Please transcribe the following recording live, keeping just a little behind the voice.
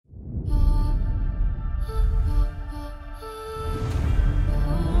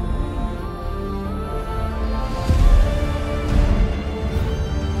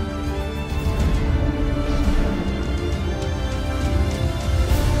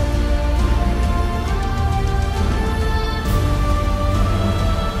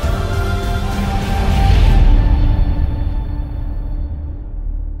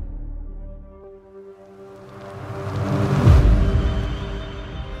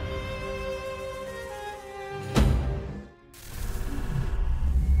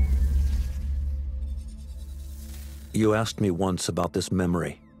You asked me once about this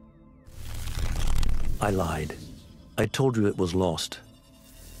memory. I lied. I told you it was lost.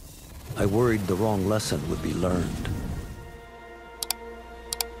 I worried the wrong lesson would be learned.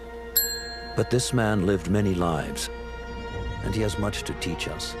 But this man lived many lives, and he has much to teach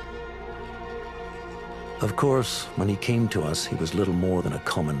us. Of course, when he came to us, he was little more than a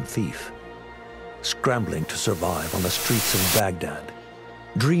common thief, scrambling to survive on the streets of Baghdad,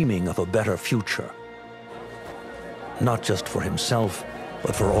 dreaming of a better future. Not just for himself,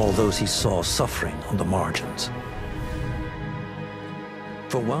 but for all those he saw suffering on the margins.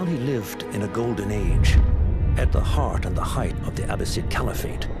 For while he lived in a golden age, at the heart and the height of the Abbasid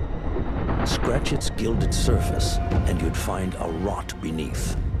Caliphate, scratch its gilded surface and you'd find a rot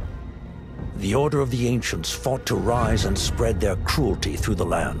beneath. The Order of the Ancients fought to rise and spread their cruelty through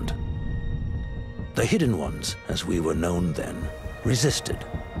the land. The Hidden Ones, as we were known then, resisted,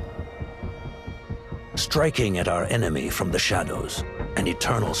 striking at our enemy from the shadows, an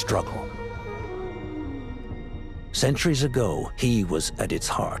eternal struggle. Centuries ago, he was at its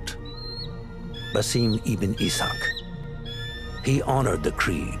heart. Basim ibn Ishaq. He honored the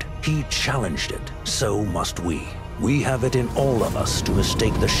Creed. He challenged it. So must we. We have it in all of us to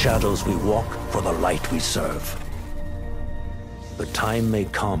mistake the shadows we walk for the light we serve. The time may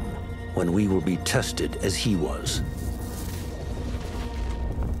come when we will be tested as he was.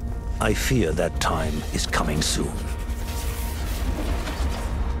 I fear that time is coming soon.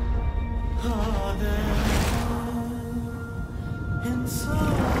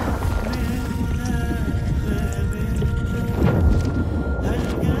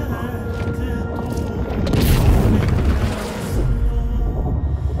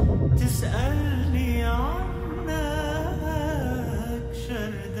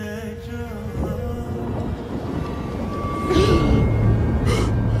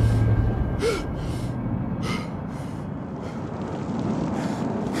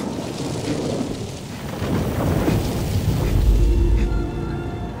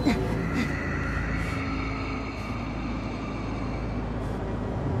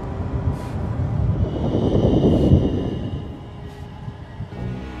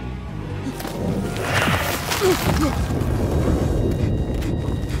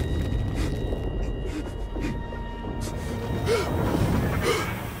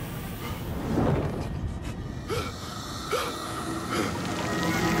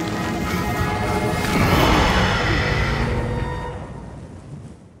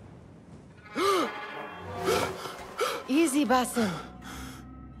 Easy, Basim.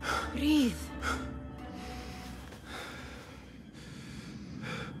 Breathe.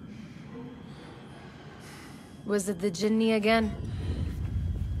 Was it the Jinni again?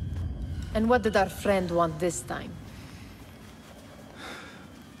 And what did our friend want this time?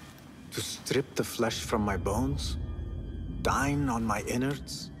 To strip the flesh from my bones? Dine on my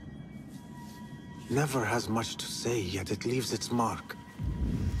innards? Never has much to say, yet it leaves its mark.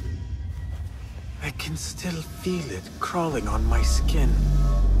 I can still feel it crawling on my skin.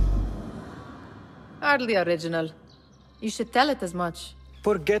 Hardly original. You should tell it as much.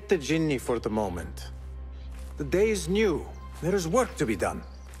 Forget the Jinni for the moment. The day is new. There is work to be done.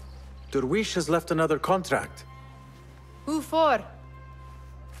 Derwish has left another contract. Who for?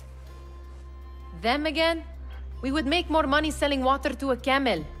 Them again? We would make more money selling water to a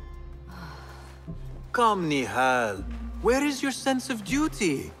camel. Come, Nihal. Where is your sense of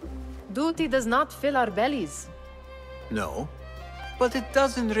duty? Duty does not fill our bellies. No, but it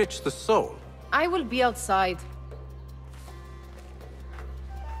does enrich the soul. I will be outside.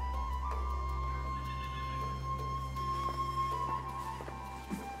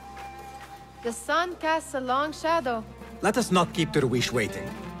 The sun casts a long shadow. Let us not keep Derwish waiting.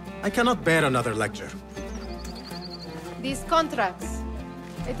 I cannot bear another lecture. These contracts.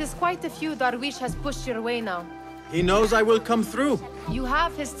 It is quite a few Darwish has pushed your way now. He knows I will come through. You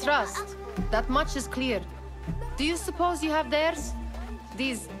have his trust. That much is clear. Do you suppose you have theirs?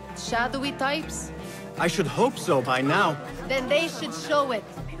 These shadowy types? I should hope so by now. Then they should show it.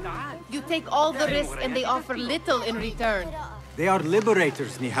 You take all the risk and they offer little in return. They are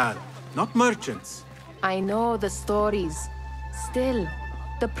liberators, Nihal, not merchants. I know the stories. Still,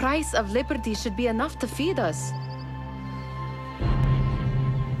 the price of liberty should be enough to feed us.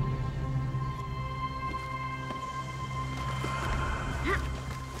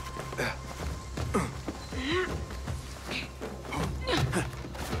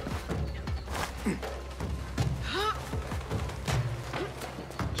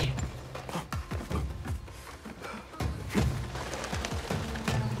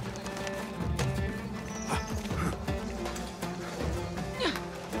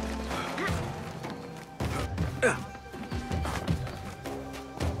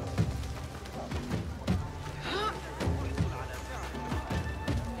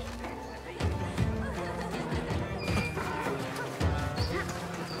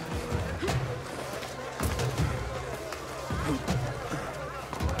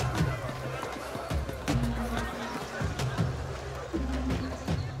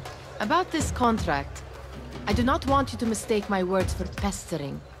 About this contract, I do not want you to mistake my words for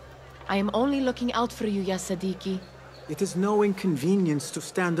pestering. I am only looking out for you, ya Sadiki. It is no inconvenience to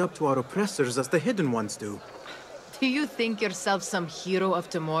stand up to our oppressors as the Hidden Ones do. Do you think yourself some hero of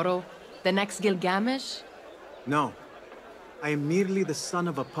tomorrow? The next Gilgamesh? No. I am merely the son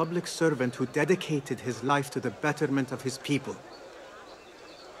of a public servant who dedicated his life to the betterment of his people.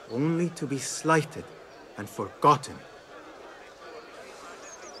 Only to be slighted and forgotten.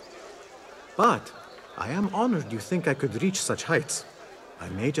 But I am honored you think I could reach such heights. I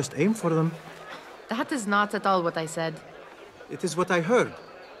may just aim for them. That is not at all what I said. It is what I heard.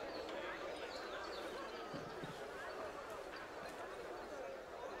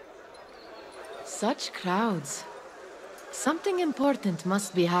 Such crowds. Something important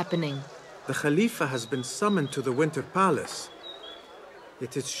must be happening. The Khalifa has been summoned to the Winter Palace.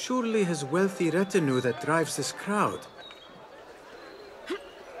 It is surely his wealthy retinue that drives this crowd.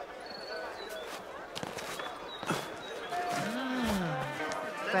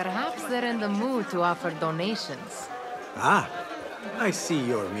 Perhaps they're in the mood to offer donations. Ah, I see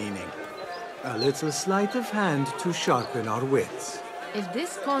your meaning. A little sleight of hand to sharpen our wits. If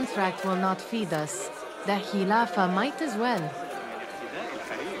this contract will not feed us, the Khilafah might as well.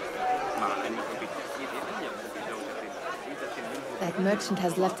 That merchant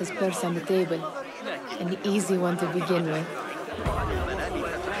has left his purse on the table. An easy one to begin with.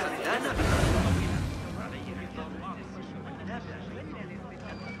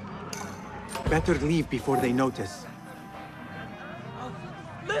 Better leave before they notice.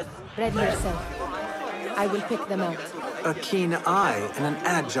 Ready yourself. I will pick them out. A keen eye and an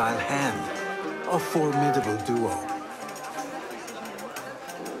agile hand. A formidable duo.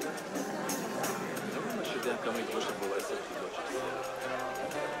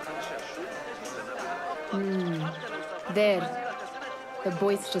 There. The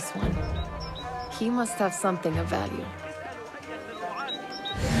boisterous one. He must have something of value.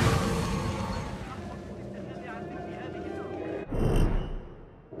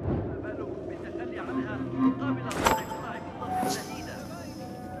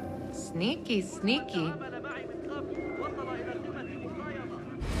 Sneaky, sneaky.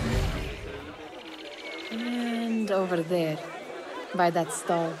 And over there, by that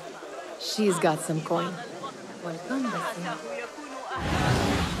stall, she's got some coin. Welcome, Basim.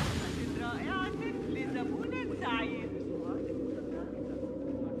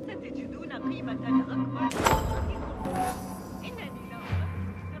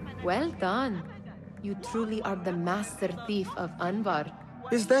 Well done. You truly are the master thief of Anbar.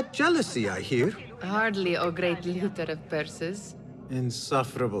 Is that jealousy I hear? Hardly, O great looter of purses.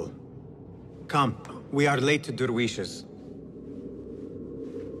 Insufferable. Come, we are late to Derwishes.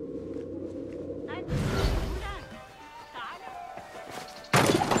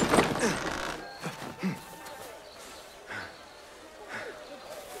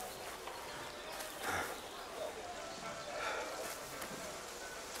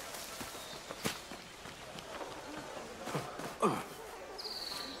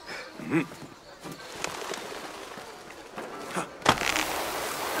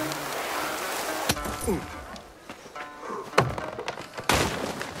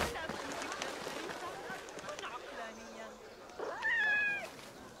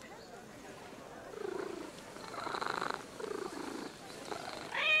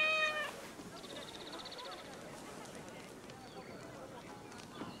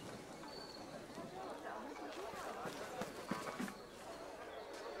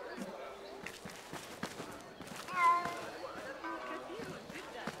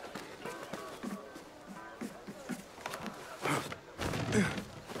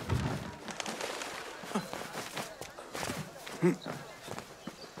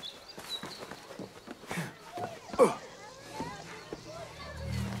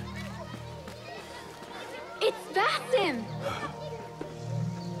 It's Basim!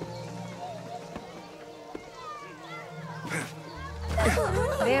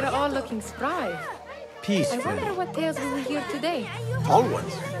 They're all looking spry. Peace, I friend. wonder what tales we will hear today. Tall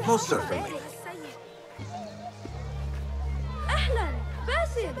ones, most certainly. Ahlan!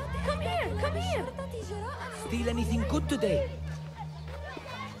 Basim! Come here! Come here! Steal anything good today?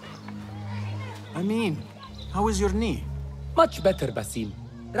 I mean, how is your knee? Much better, Basim.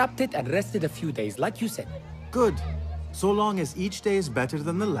 Wrapped it and rested a few days, like you said. Good. So long as each day is better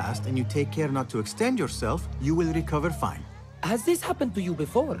than the last and you take care not to extend yourself, you will recover fine. Has this happened to you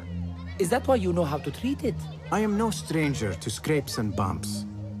before? Is that why you know how to treat it? I am no stranger to scrapes and bumps,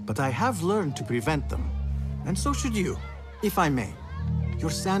 but I have learned to prevent them. And so should you, if I may.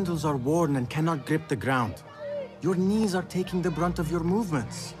 Your sandals are worn and cannot grip the ground. Your knees are taking the brunt of your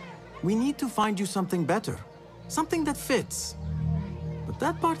movements. We need to find you something better. Something that fits. But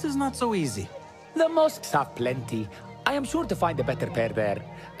that part is not so easy. The mosques have plenty. I am sure to find a better pair there.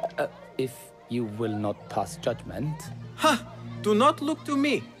 If you will not pass judgment. Ha! Do not look to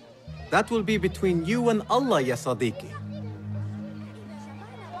me. That will be between you and Allah, ya Sadiqi.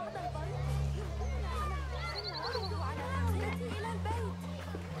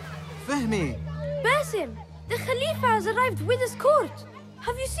 Fahmi! Basim, the Khalifa has arrived with his court.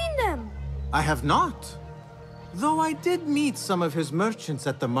 Have you seen them? I have not. Though I did meet some of his merchants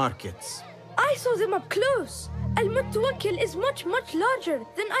at the markets. I saw them up close. Al-Mutawakkil is much larger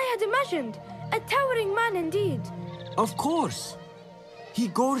than I had imagined. A towering man indeed. Of course. He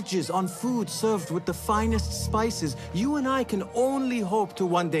gorges on food served with the finest spices you and I can only hope to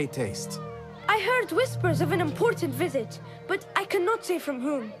one day taste. I heard whispers of an important visit, but I cannot say from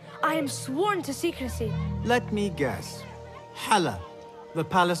whom. I am sworn to secrecy. Let me guess. Hala, the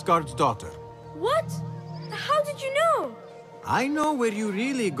palace guard's daughter. What? How did you know? I know where you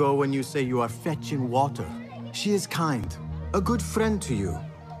really go when you say you are fetching water. She is kind, a good friend to you.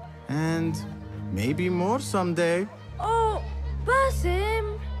 And maybe more someday. Oh,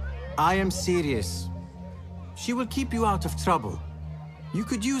 Basim. I am serious. She will keep you out of trouble. You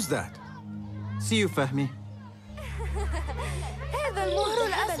could use that. See you, Fahmi. هذا المهر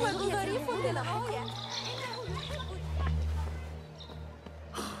الأسود ظريف للغاية.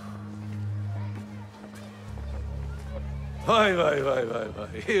 Hi.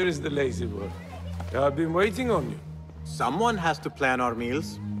 Here is the lazy boy. I've been waiting on you. Someone has to plan our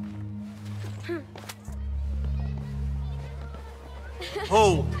meals.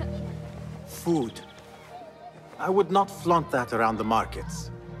 Hold! Food. I would not flaunt that around the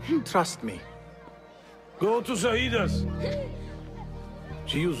markets. Trust me. Go to Saida's.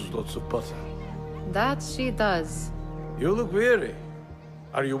 She uses lots of butter. That she does. You look weary.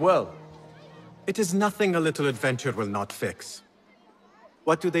 Are you well? It is nothing a little adventure will not fix.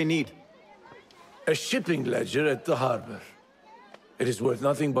 What do they need? A shipping ledger at the harbor. It is worth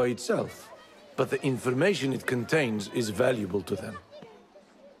nothing by itself, but the information it contains is valuable to them.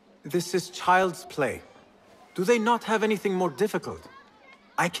 This is child's play. Do they not have anything more difficult?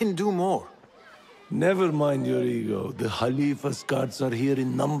 I can do more. Never mind your ego. The Khalifa's guards are here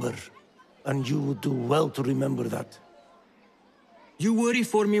in number, and you would do well to remember that. You worry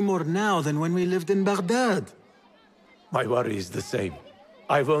for me more now than when we lived in Baghdad. My worry is the same.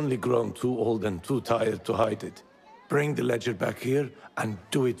 I've only grown too old and too tired to hide it. Bring the ledger back here, and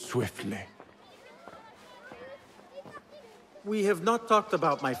do it swiftly. We have not talked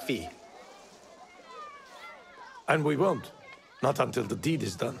about my fee. And we won't. Not until the deed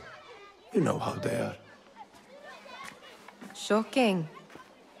is done. You know how they are. Shocking.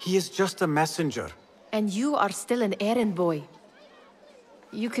 He is just a messenger. And you are still an errand boy.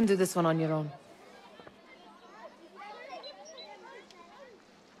 You can do this one on your own.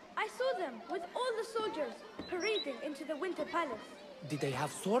 I saw them with all the soldiers parading into the Winter Palace. Did they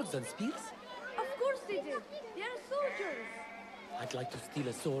have swords and spears? Of course they did. They are soldiers. I'd like to steal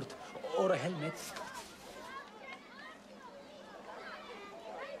a sword or a helmet.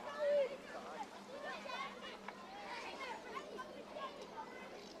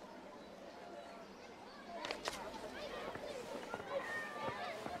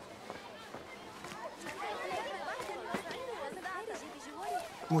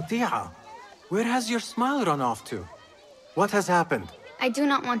 Muti'a, where has your smile run off to? What has happened? I do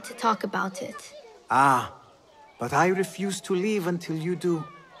not want to talk about it. Ah, but I refuse to leave until you do.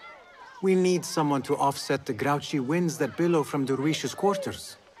 We need someone to offset the grouchy winds that billow from Derwish's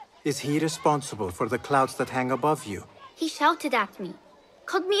quarters. Is he responsible for the clouds that hang above you? He shouted at me,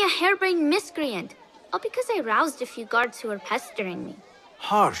 called me a harebrained miscreant, all because I roused a few guards who were pestering me.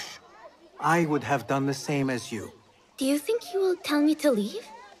 Harsh. I would have done the same as you. Do you think he will tell me to leave?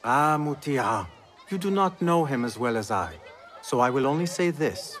 Ah, Muti'a, you do not know him as well as I, so I will only say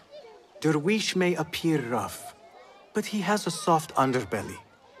this. Derwish may appear rough, but he has a soft underbelly.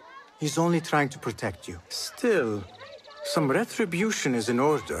 He's only trying to protect you. Still, some retribution is in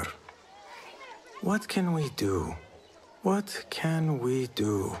order. What can we do? What can we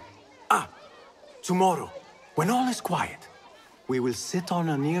do? Ah, tomorrow, when all is quiet, we will sit on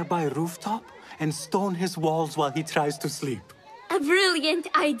a nearby rooftop and stone his walls while he tries to sleep. A brilliant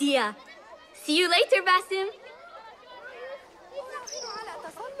idea. See you later, Basim.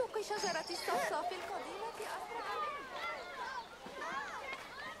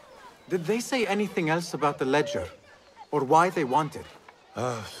 Did they say anything else about the ledger? Or why they want it?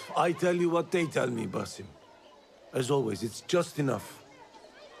 I tell you what they tell me, Basim. As always, it's just enough.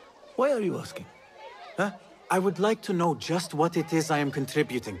 Why are you asking? Huh? I would like to know just what it is I am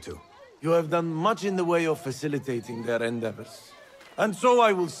contributing to. You have done much in the way of facilitating their endeavors. And so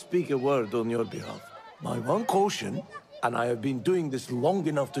I will speak a word on your behalf. My one caution, and I have been doing this long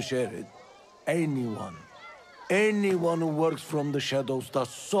enough to share it, anyone who works from the shadows does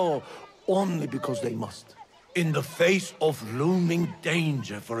so only because they must. In the face of looming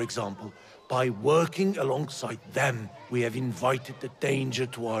danger, for example, by working alongside them, we have invited the danger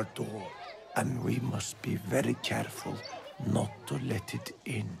to our door. And we must be very careful not to let it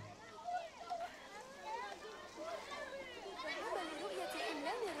in.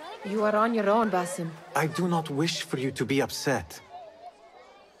 You are on your own, Basim. I do not wish for you to be upset.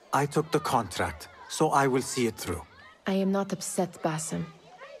 I took the contract, so I will see it through. I am not upset, Basim.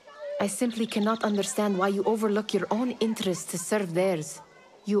 I simply cannot understand why you overlook your own interests to serve theirs.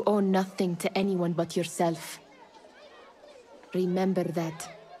 You owe nothing to anyone but yourself. Remember that.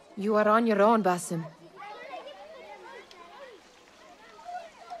 You are on your own, Basim.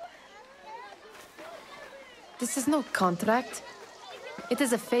 This is no contract. It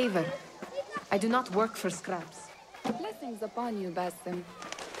is a favor. I do not work for scraps. Blessings upon you, Basim.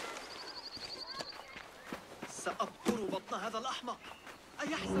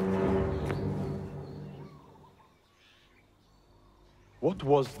 What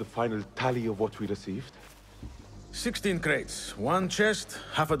was the final tally of what we received? 16 crates, 1 chest,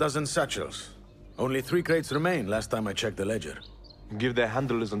 half a dozen satchels. Only 3 crates remain last time I checked the ledger. Give their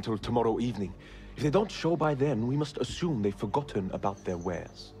handlers until tomorrow evening. If they don't show by then, we must assume they've forgotten about their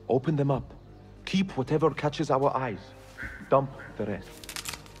wares. Open them up. Keep whatever catches our eyes. Dump the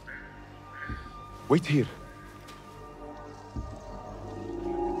rest. Wait here.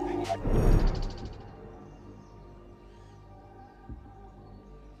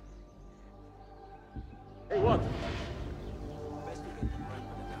 Hey, what?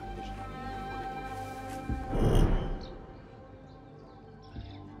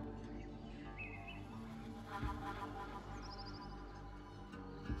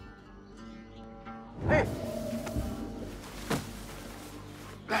 Hey!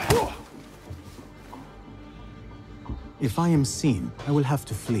 If I am seen, I will have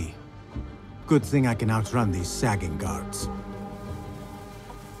to flee. Good thing I can outrun these sagging guards.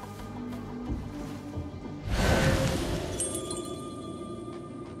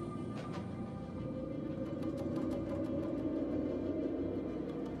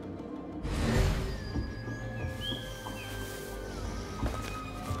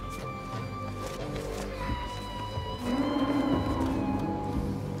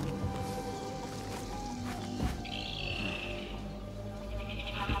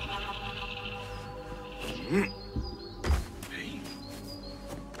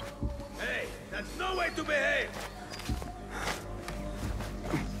 Hey, that's no way to behave!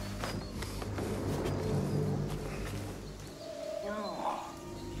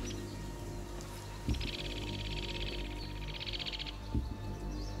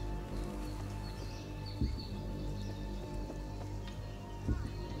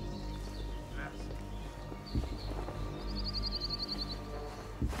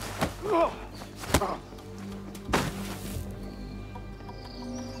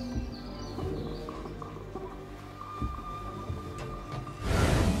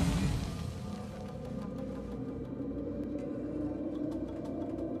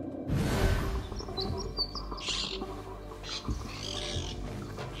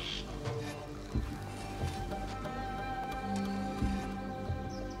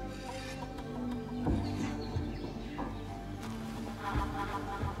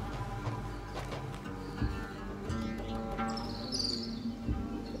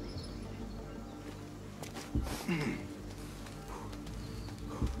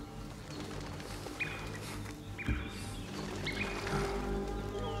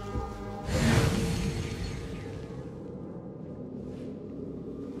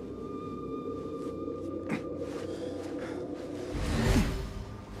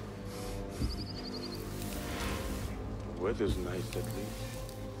 Weather's nice at least.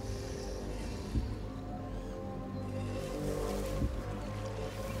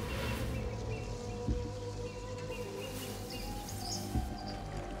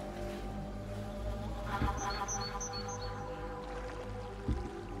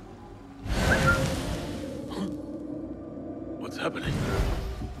 What's happening?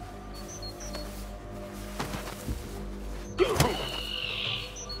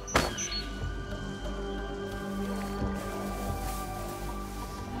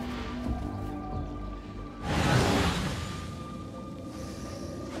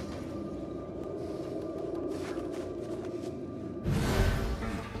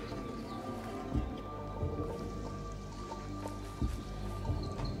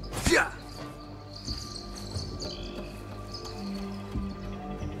 Yeah!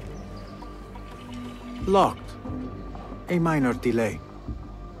 Locked. A minor delay.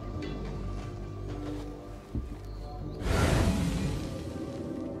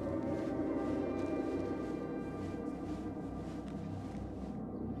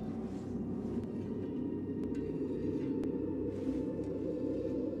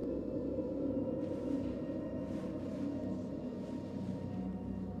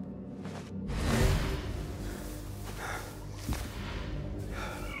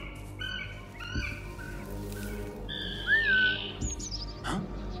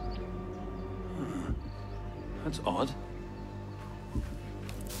 That's odd.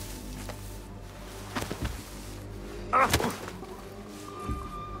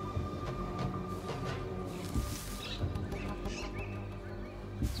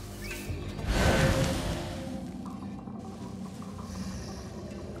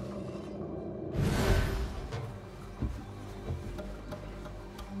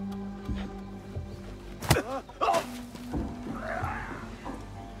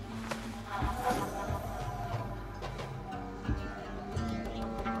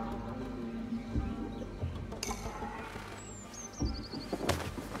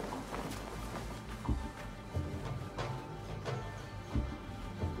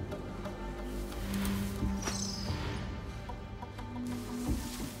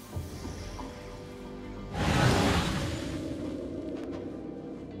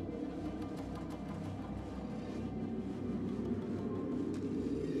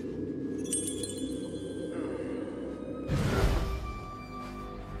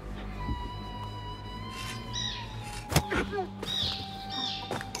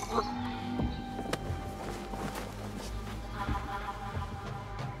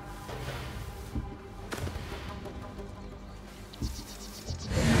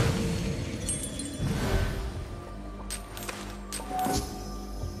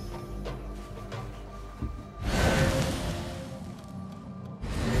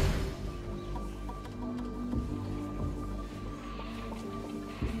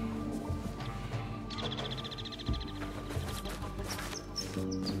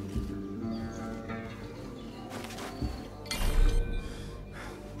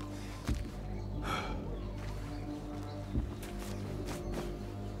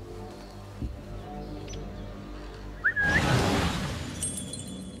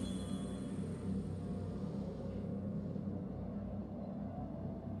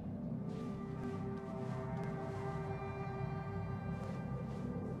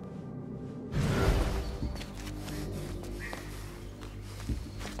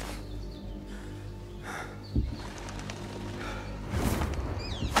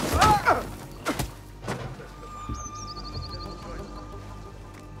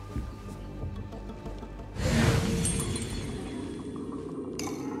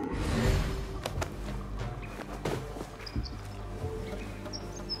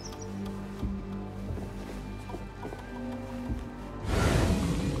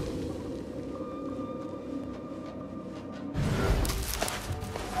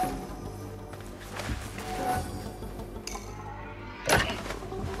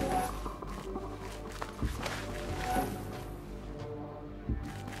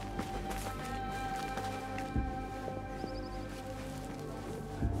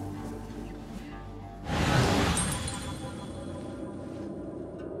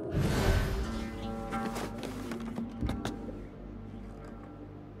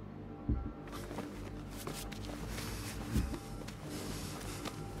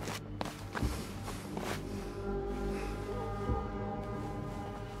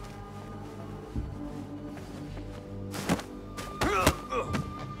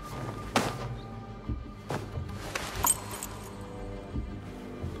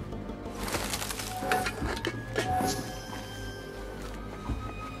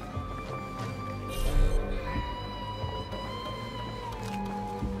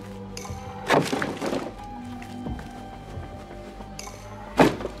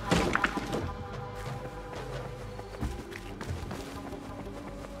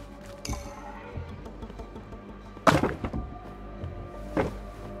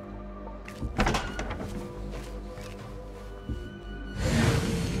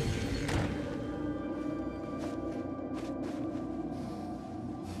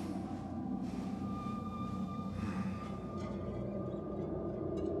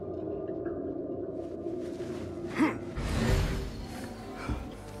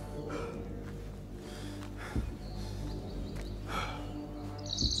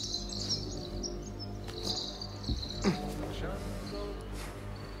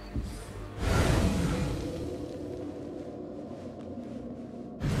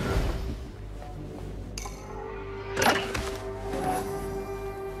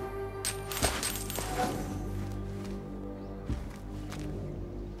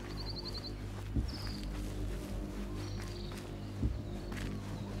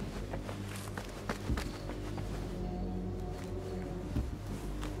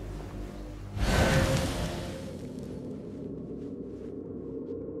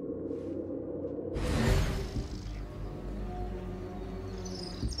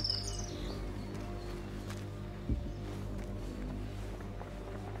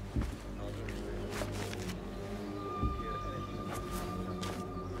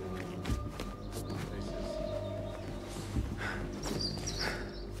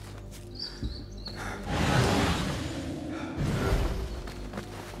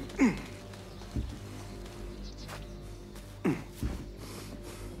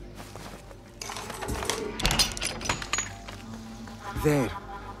 There.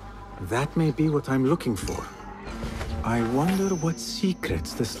 That may be what I'm looking for. I wonder what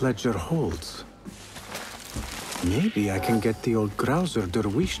secrets this ledger holds. Maybe I can get the old grouser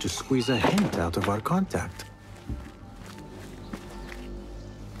Derwish to squeeze a hint out of our contact.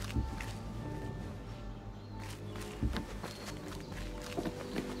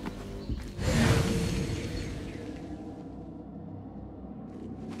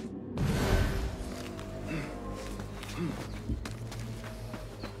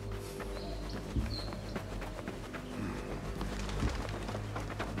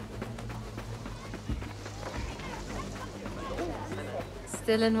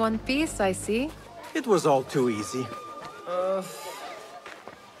 Still in one piece, I see. It was all too easy.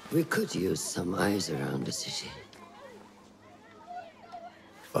 We could use some eyes around the city.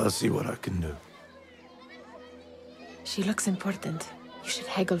 I'll see what I can do. She looks important. You should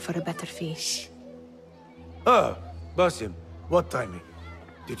haggle for a better fee. Ah, Basim, what timing?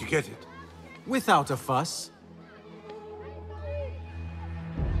 Did you get it? Without a fuss.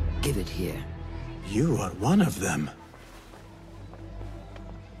 Give it here. You are one of them.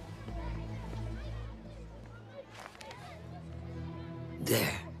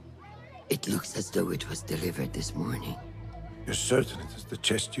 There. It looks as though it was delivered this morning. You're certain it is the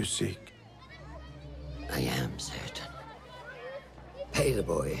chest you seek? I am certain. Pay the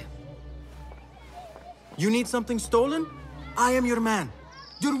boy. You need something stolen? I am your man.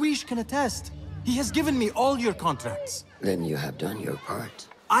 Derwish can attest. He has given me all your contracts. Then you have done your part.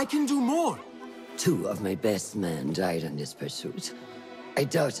 I can do more. 2 of my best men died in this pursuit. I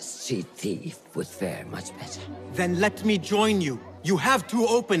doubt a street thief would fare much better. Then let me join you. You have 2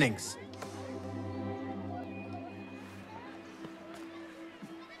 openings.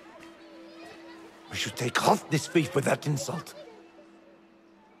 We should take half this thief with that insult.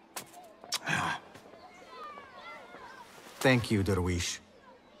 Thank you, Derwish.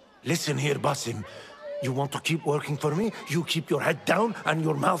 Listen here, Basim. You want to keep working for me? You keep your head down and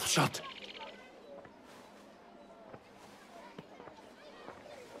your mouth shut.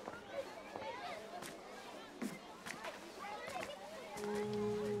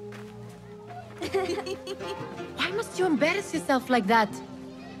 Why must you embarrass yourself like that?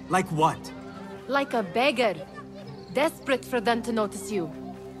 Like what? Like a beggar. Desperate for them to notice you.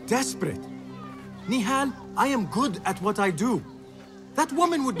 Desperate? Nihal, I am good at what I do. That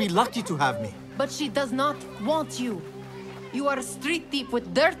woman would be lucky to have me. But she does not want you. You are a street thief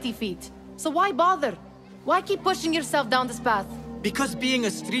with dirty feet. So why bother? Why keep pushing yourself down this path? Because being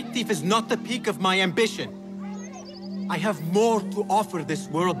a street thief is not the peak of my ambition. I have more to offer this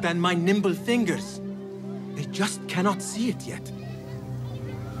world than my nimble fingers. They just cannot see it yet.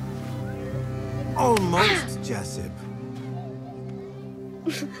 Almost, Jasib.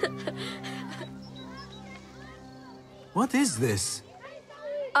 What is this?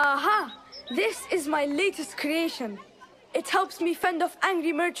 Aha! This is my latest creation. It helps me fend off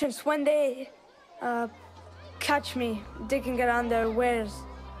angry merchants when they... catch me digging around their wares.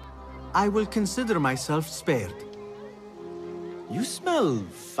 I will consider myself spared. You smell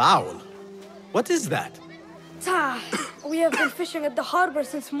foul. What is that? We have been fishing at the harbor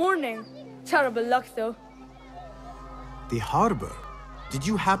since morning. Terrible luck, though. The harbor? Did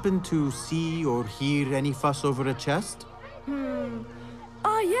you happen to see or hear any fuss over a chest?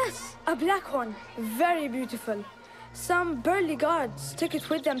 Ah, yes, a black one. Very beautiful. Some burly guards took it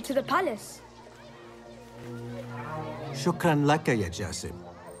with them to the palace. Shukran laka, ya Jasib.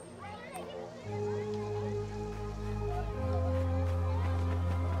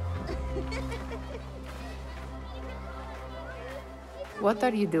 What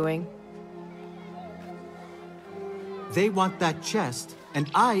are you doing? They want that chest, and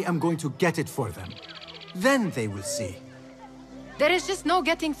I am going to get it for them. Then they will see. There is just no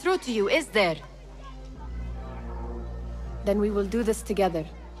getting through to you, is there? Then we will do this together.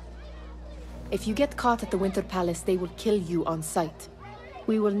 If you get caught at the Winter Palace, they will kill you on sight.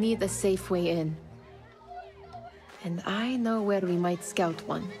 We will need a safe way in. And I know where we might scout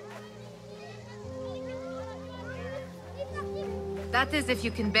one. That is if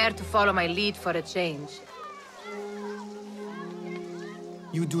you can bear to follow my lead for a change.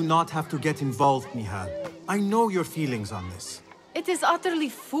 You do not have to get involved, Nihal. I know your feelings on this. It is utterly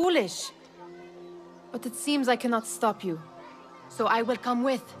foolish. But it seems I cannot stop you. So I will come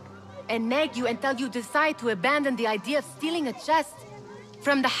with, and nag you until you decide to abandon the idea of stealing a chest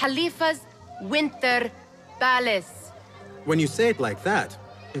from the Khalifa's Winter Palace. When you say it like that,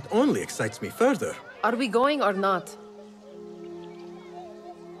 it only excites me further. Are we going or not?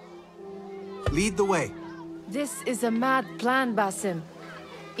 Lead the way. This is a mad plan, Basim.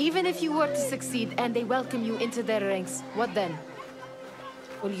 Even if you were to succeed and they welcome you into their ranks, what then?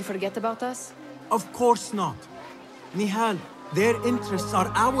 Will you forget about us? Of course not. Nihal, their interests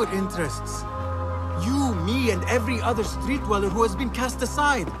are our interests. You, me, and every other street dweller who has been cast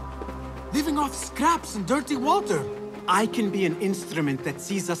aside. Living off scraps and dirty water. I can be an instrument that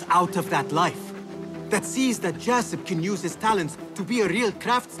sees us out of that life. That sees that Jasip can use his talents to be a real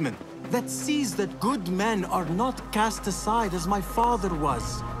craftsman. That sees that good men are not cast aside as my father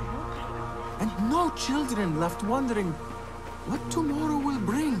was. And no children left wondering what tomorrow will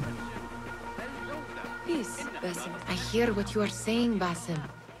bring. Peace, Basim. I hear what you are saying, Basim.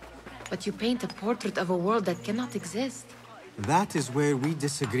 But you paint a portrait of a world that cannot exist. That is where we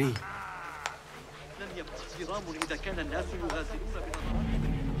disagree.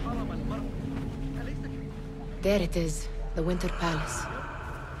 There it is, the Winter Palace.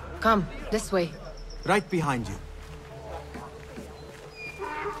 Come, this way. Right behind you.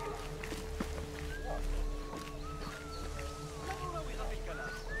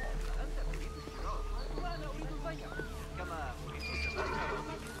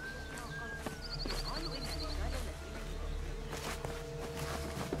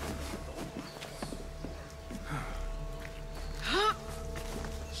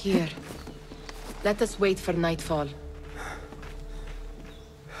 Here. Let us wait for nightfall.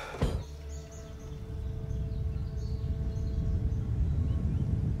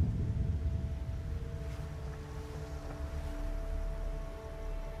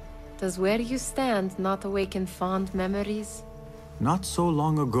 Does where you stand not awaken fond memories? Not so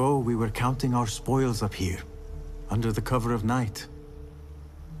long ago, we were counting our spoils up here, under the cover of night.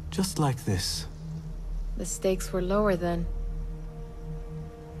 Just like this. The stakes were lower then.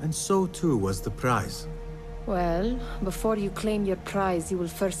 And so too was the prize. Well, before you claim your prize, you will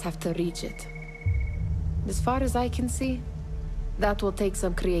first have to reach it. As far as I can see, that will take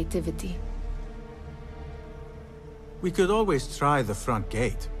some creativity. We could always try the front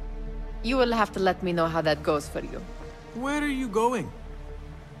gate. You will have to let me know how that goes for you. Where are you going?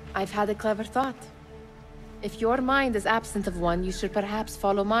 I've had a clever thought. If your mind is absent of one, you should perhaps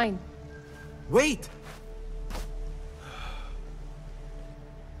follow mine. Wait!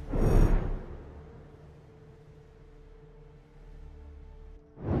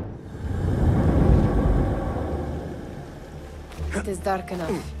 It is dark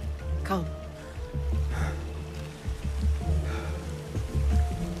enough. Come.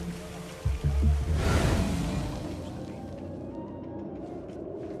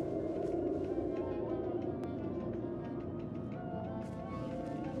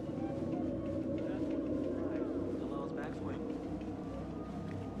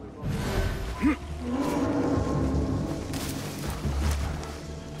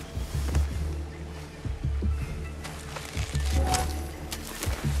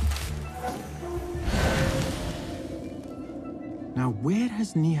 Now, where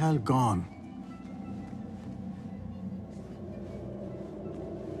has Nihal gone?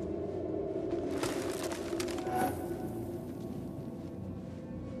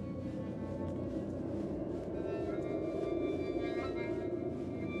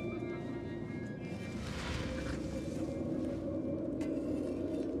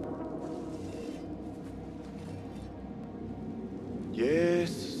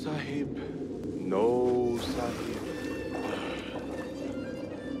 Yes, Sahib. No, Sahib.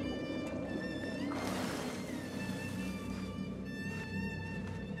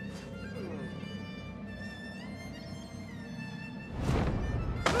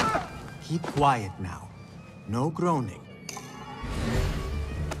 Keep quiet now. No groaning.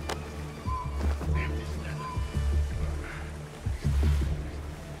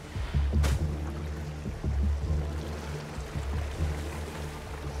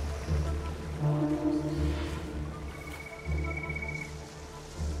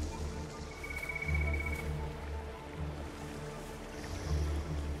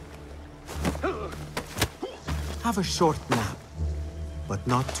 Have a short nap, but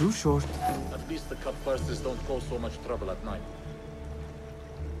not too short. At least the cut purses don't cause so much trouble at night.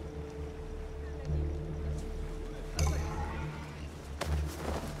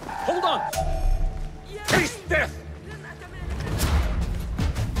 Hold on! Taste death!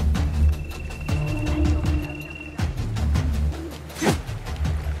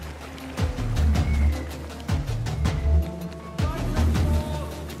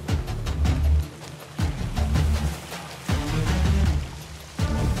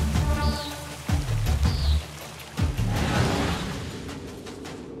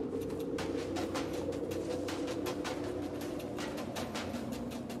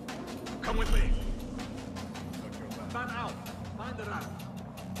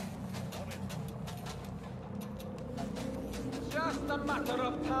 a matter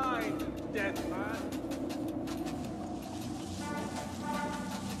of time, death man.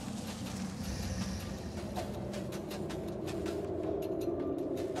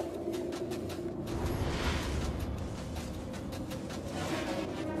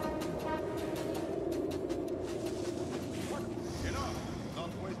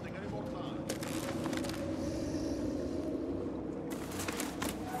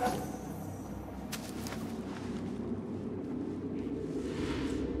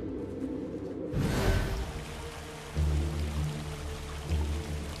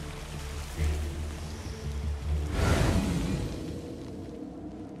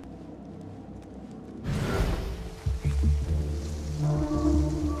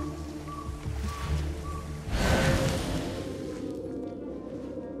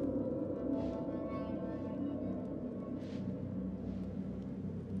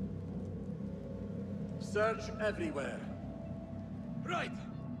 Search everywhere. Right!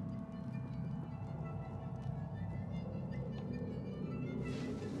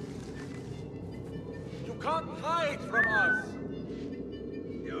 You can't hide from us!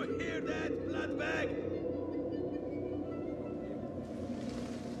 You hear that, bloodbag?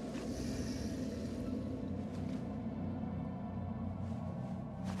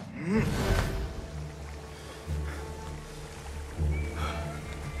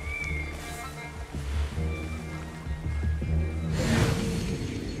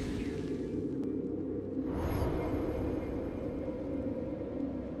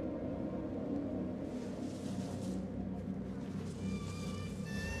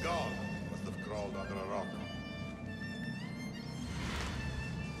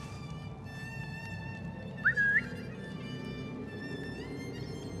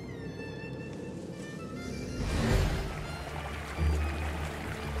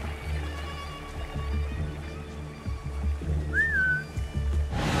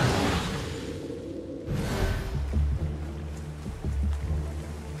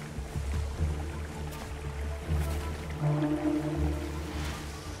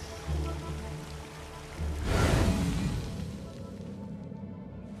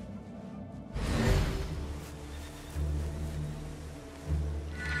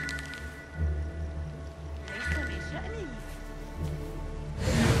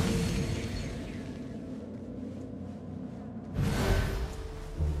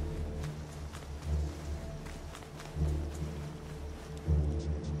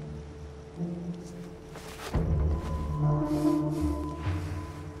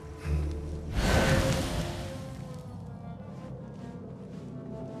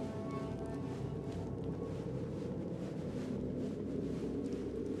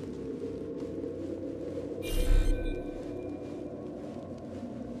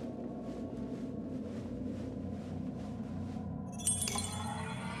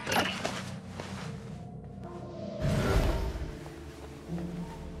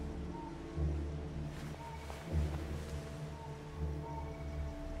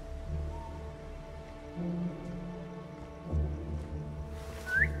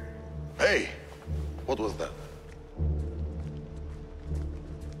 Hey! What was that?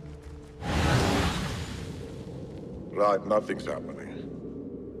 Right, nothing's happening.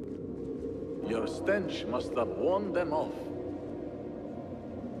 Your stench must have warned them off.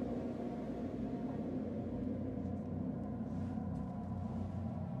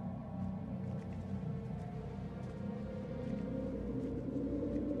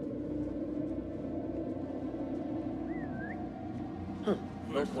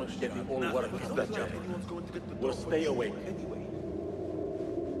 No point getting all worked up that job. We'll stay awake.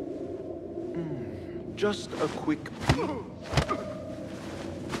 Just a quick peek.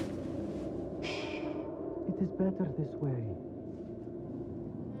 It is better this way.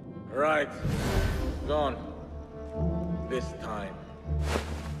 Right. Gone. This time.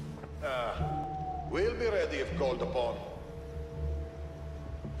 We'll be ready if called upon.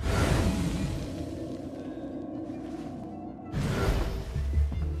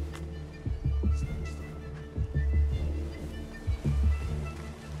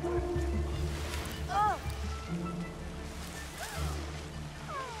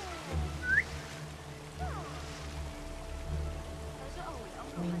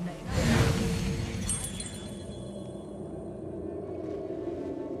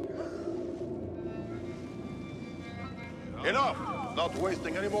 Enough! Not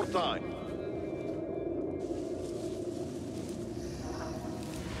wasting any more time.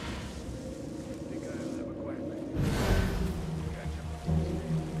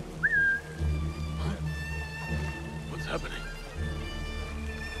 What's happening?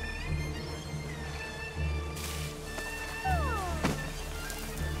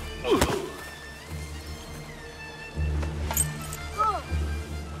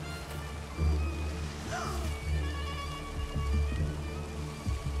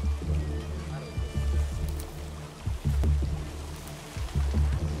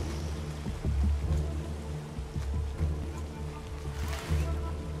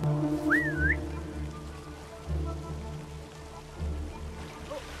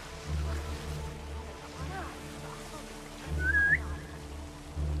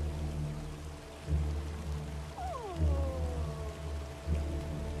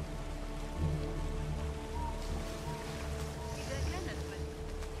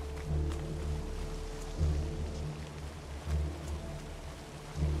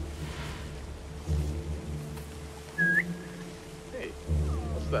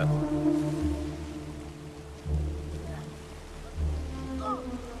 heartfelt.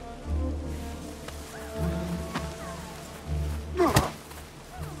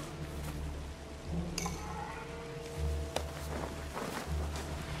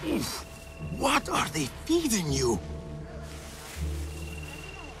 What are they feeding you?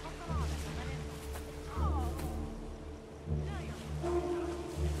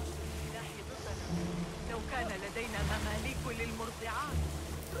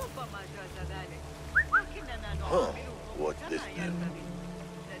 Huh, what's this then?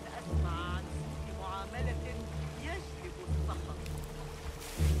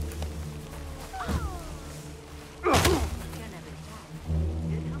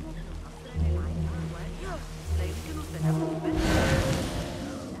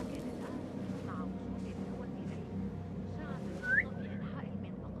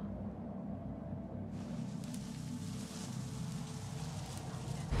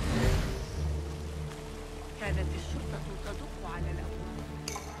 كانت الشرطة تدق على الأبواب.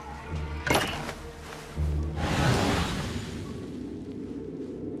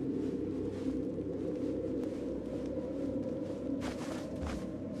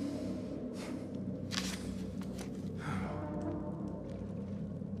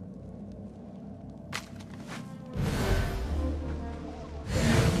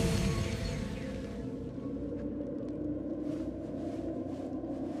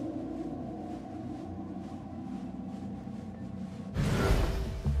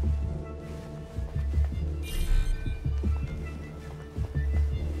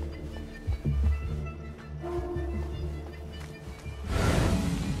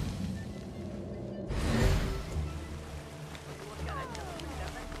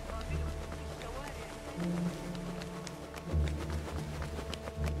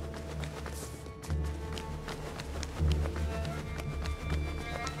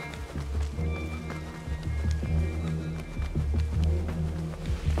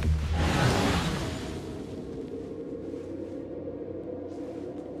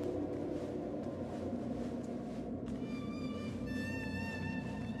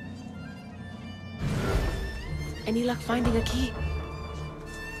 Any luck finding a key?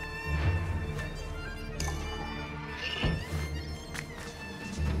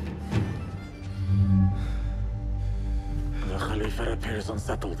 The Khalifa appears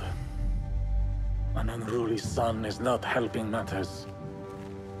unsettled. An unruly son is not helping matters.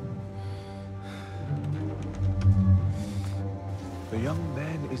 The young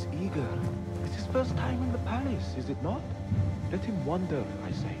man is eager. It's his first time in the palace, is it not? Let him wander,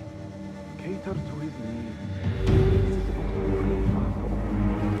 I say. Cater to his needs.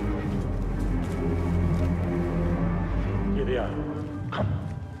 Here they are. Come.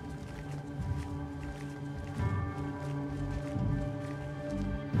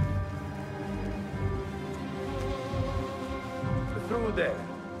 Through there.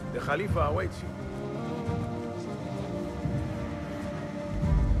 The Khalifa awaits you.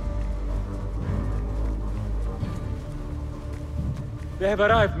 They have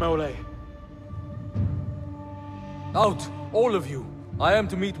arrived, Mawlay. Out, all of you. I am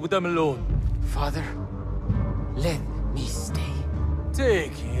to meet with them alone. Father, let me stay.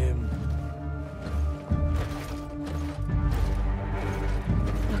 Take him.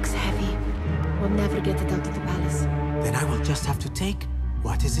 Looks heavy. We'll never get it out of the palace. Then I will just have to take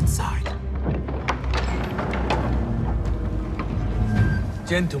what is inside.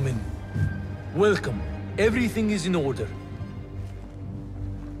 Gentlemen, welcome. Everything is in order.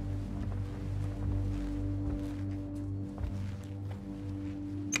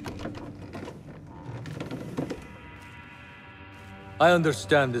 I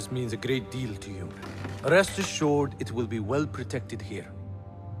understand this means a great deal to you. Rest assured, it will be well protected here.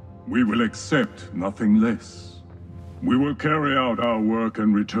 We will accept nothing less. We will carry out our work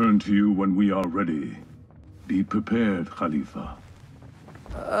and return to you when we are ready. Be prepared, Khalifa.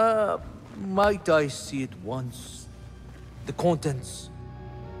 Might I see it once? The contents.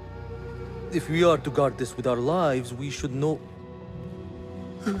 If we are to guard this with our lives, we should know...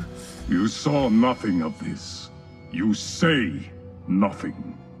 You saw nothing of this. You say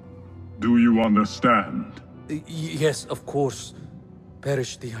nothing. Do you understand? Yes, of course.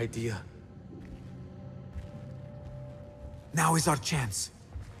 Perish the idea. Now is our chance.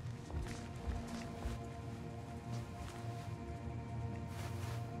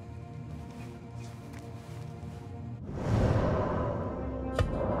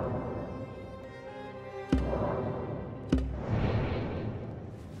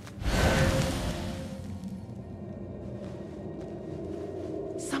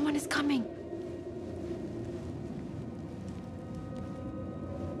 Someone is coming.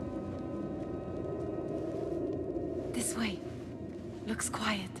 looks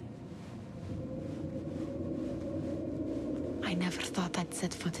quiet. I never thought I'd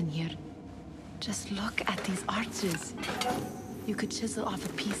set foot in here. Just look at these arches. You could chisel off a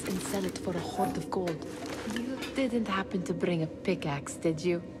piece and sell it for a hoard of gold. You didn't happen to bring a pickaxe, did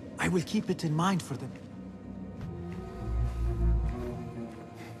you? I will keep it in mind for them.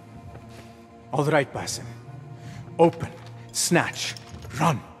 All right, Basim. Open, snatch,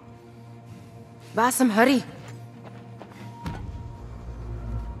 run. Basim, hurry.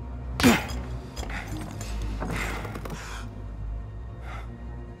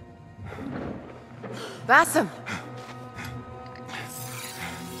 Basim!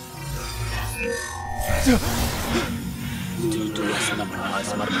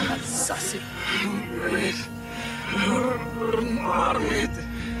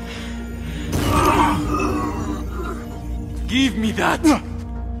 Give me that! No!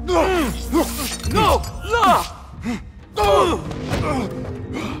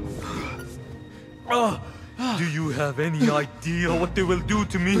 Do you have any idea what they will do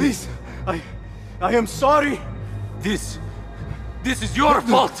to me? Please, I am sorry. This is your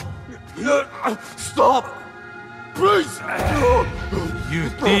fault! Stop! Please! You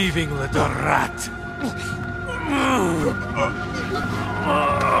thieving little rat!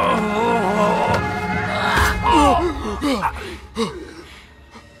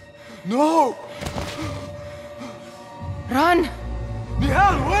 No! Run!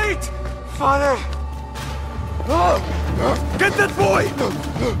 Nihal, wait! Father! Get that boy!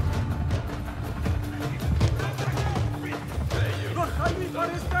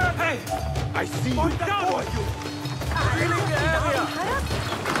 Hey! I see you! That boy! Feeling the area!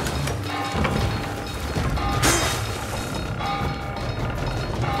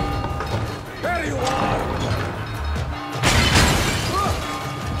 There you are!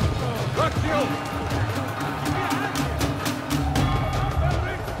 Got you!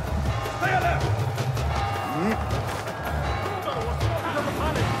 Stay alert!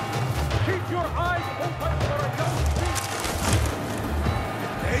 Keep your eyes open for a young beast!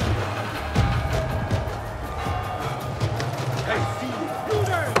 I see you! You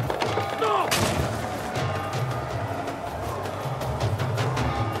there! Stop!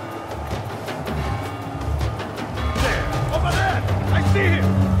 There! Over there! I see him!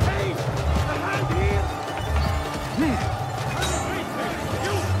 Hey! A hand here! You!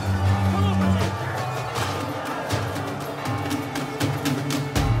 Come over here!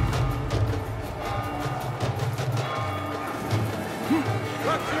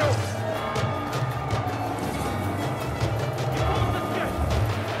 Got you!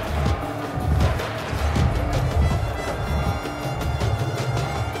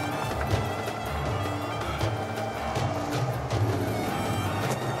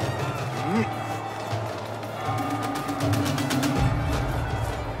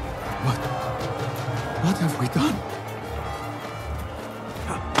 What have we done?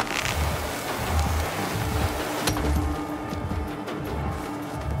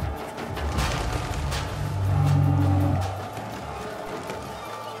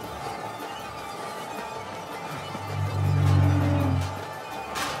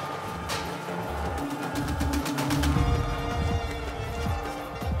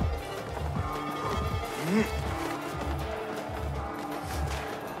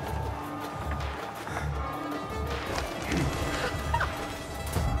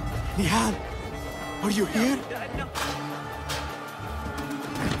 Nihal, are you here?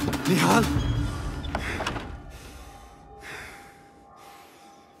 Nihal?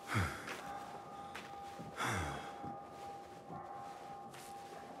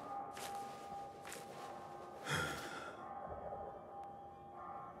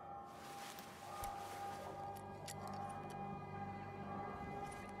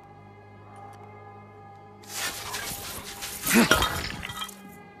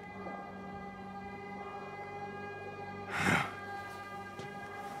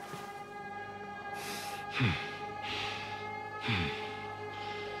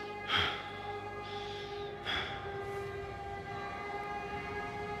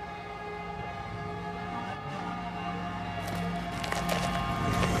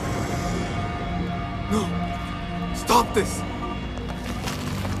 No! Stop this!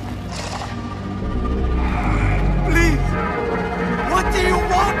 Please! What do you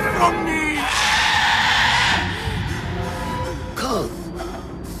want from me?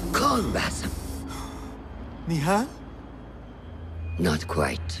 Calm, Basim. Nihal? Not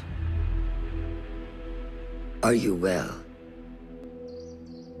quite. Are you well?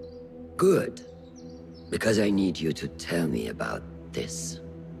 Good. Because I need you to tell me about this.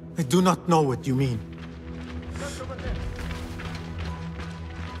 I do not know what you mean.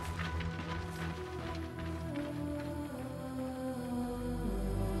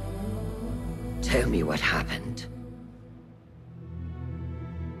 Tell me what happened.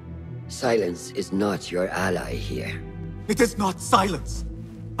 Silence is not your ally here. It is not silence.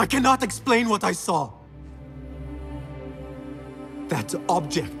 I cannot explain what I saw. That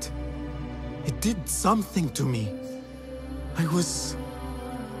object. It did something to me. I was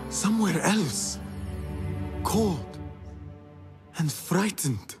somewhere else. Cold and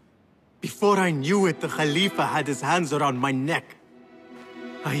frightened. Before I knew it, the Khalifa had his hands around my neck.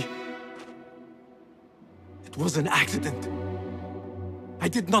 It was an accident. I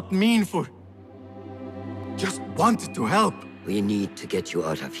did not mean for... Just wanted to help. We need to get you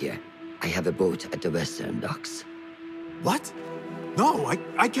out of here. I have a boat at the western docks. What? No,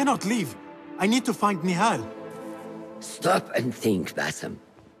 I cannot leave. I need to find Nihal. Stop and think, Basim.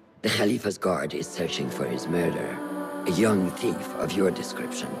 The Khalifa's guard is searching for his murderer. A young thief of your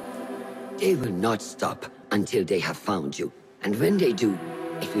description. They will not stop until they have found you. And when they do,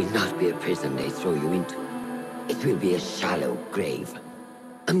 it will not be a prison they throw you into. It will be a shallow grave.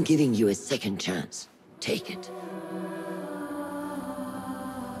 I'm giving you a second chance. Take it.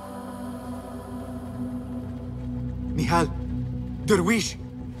 Nihal, Derwish,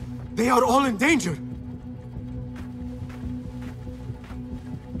 they are all in danger.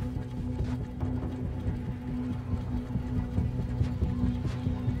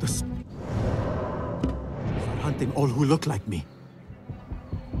 The are hunting all who look like me.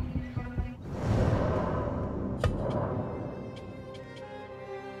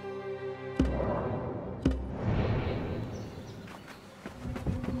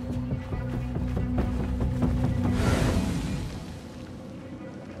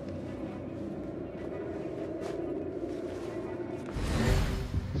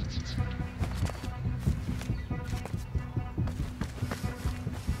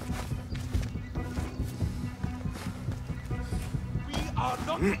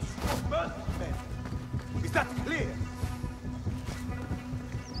 Is that clear?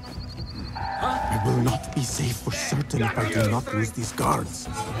 I will not be safe for certain if I do not lose these guards.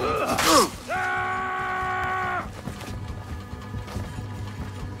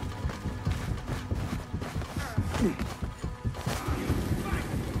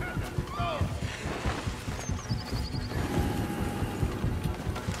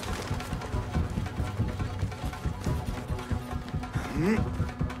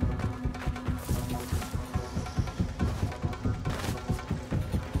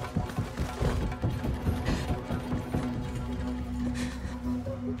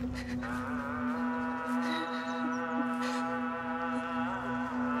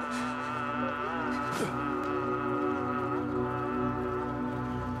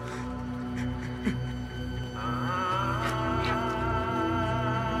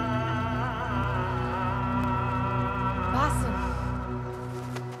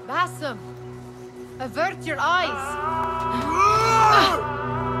 Basim! Avert your eyes!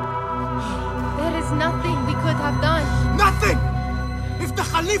 There is nothing we could have done. Nothing! If the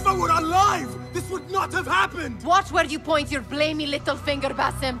Khalifa were alive, this would not have happened! Watch where you point your blamey little finger,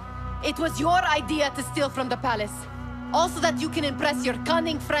 Basim. It was your idea to steal from the palace. Also that you can impress your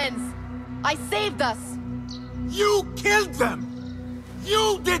cunning friends. I saved us! You killed them!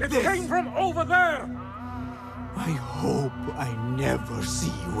 You did this! It came from over there! I hope I never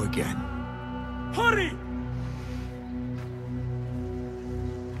see you again. Hurry!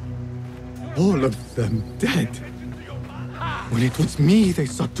 All of them dead. When it was me they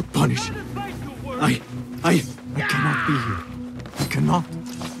sought to punish. I cannot be here. I cannot.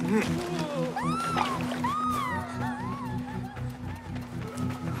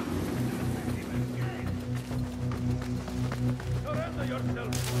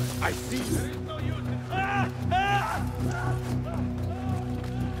 I see you.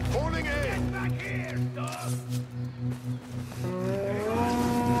 Pulling in! Back here, dog!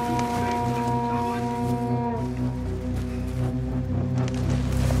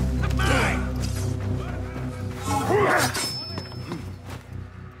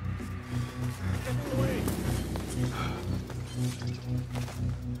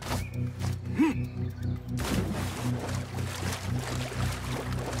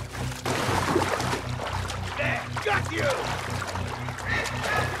 Got you!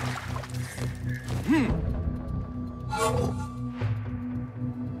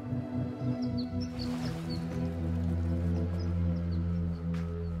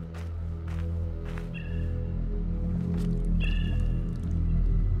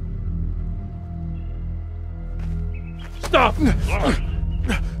 Stop!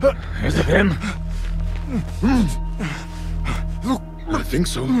 Is it him? I think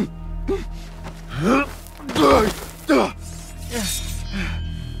so.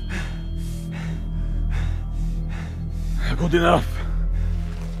 Good enough.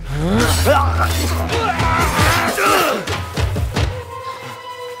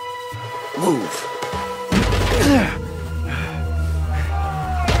 Move.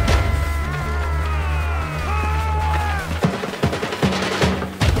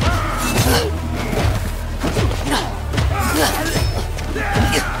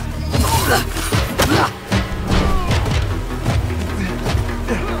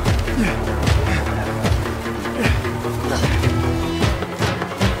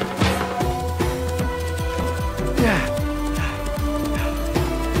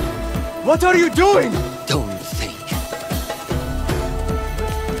 What are you doing? Don't think.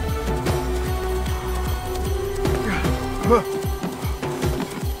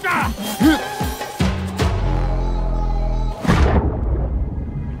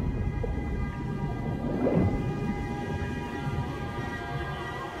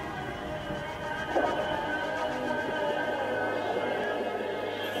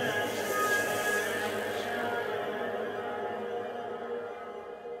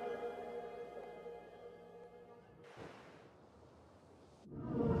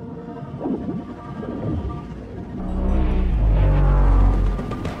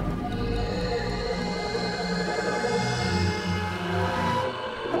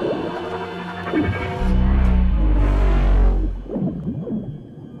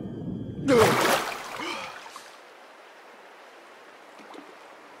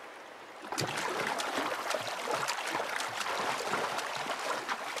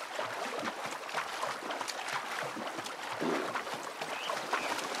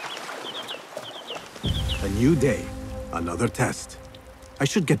 A new day, another test. I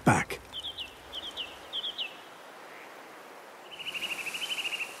should get back.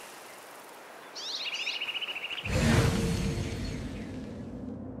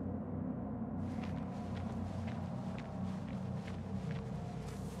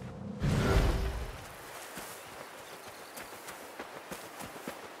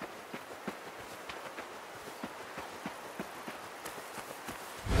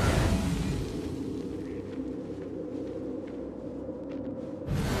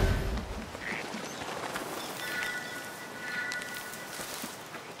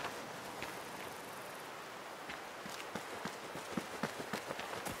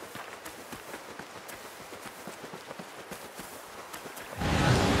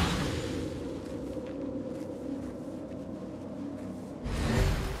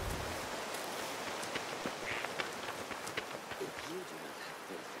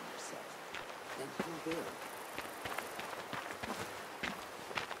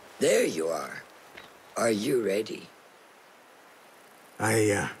 There you are. Are you ready?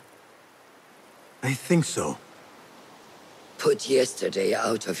 I think so. Put yesterday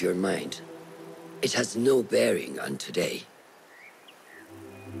out of your mind. It has no bearing on today.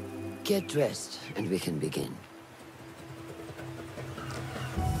 Get dressed, and we can begin.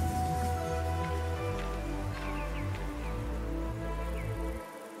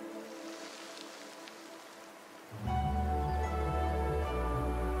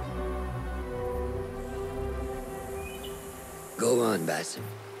 Go on, Basim,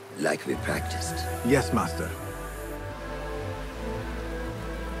 like we practiced. Yes, Master.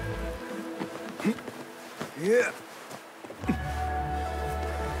 Yeah.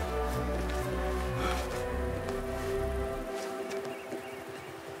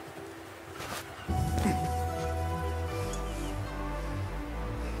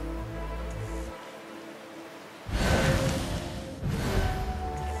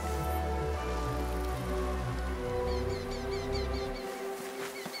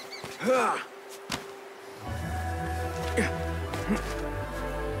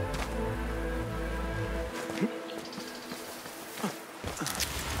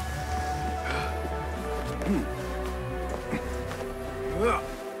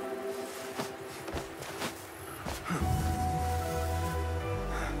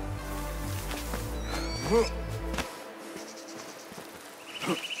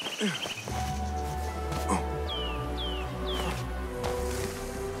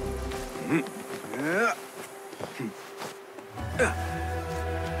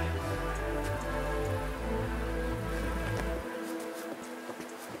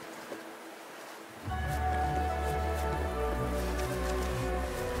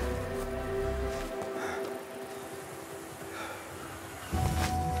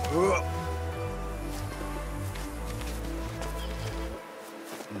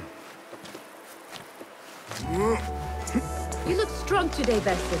 You look strong today,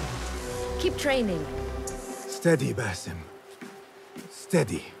 Basim. Keep training. Steady, Basim.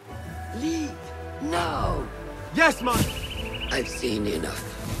 Steady. Lead! Now! Yes, man! I've seen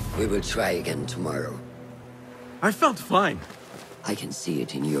enough. We will try again tomorrow. I felt fine. I can see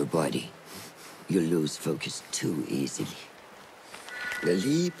it in your body. You lose focus too easily. The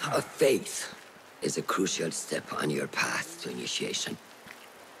leap of faith is a crucial step on your path to initiation.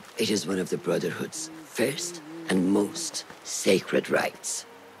 It is one of the Brotherhood's first and most sacred rites.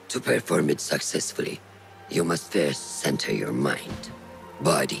 To perform it successfully, you must first center your mind,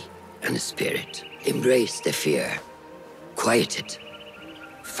 body, and spirit. Embrace the fear. Quiet it.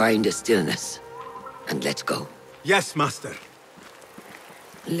 Find the stillness, and let go. Yes, Master.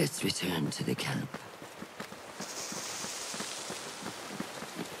 Let's return to the camp.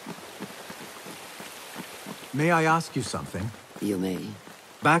 May I ask you something? You may.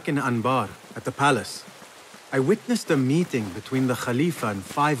 Back in Anbar, at the palace, I witnessed a meeting between the Khalifa and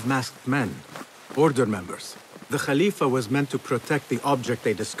 5 masked men, order members. The Khalifa was meant to protect the object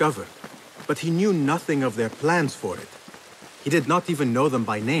they discovered, but he knew nothing of their plans for it. He did not even know them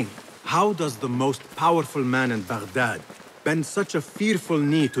by name. How does the most powerful man in Baghdad bend such a fearful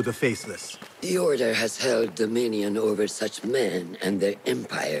knee to the faceless? The Order has held dominion over such men and their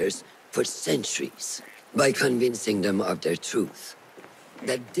empires for centuries, by convincing them of their truth,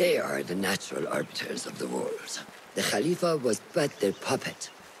 that they are the natural arbiters of the world. The Khalifa was but their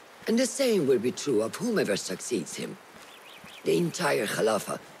puppet, and the same will be true of whomever succeeds him. The entire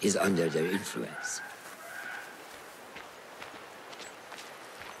Khalifa is under their influence.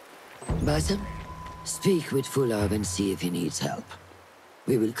 Basim, speak with Fulab and see if he needs help.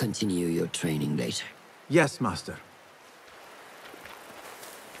 We will continue your training later. Yes, Master.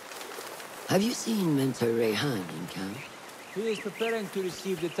 Have you seen Mentor Rayhan in camp? He is preparing to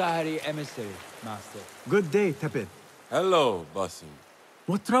receive the Tahiri emissary, Master. Good day, Tepid. Hello, Basim.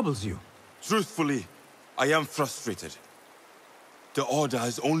 What troubles you? Truthfully, I am frustrated. The Order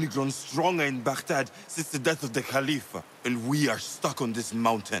has only grown stronger in Baghdad since the death of the Khalifa, and we are stuck on this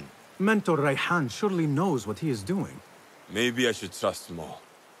mountain. Mentor Rayhan surely knows what he is doing. Maybe I should trust more.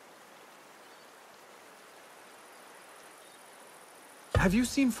 Have you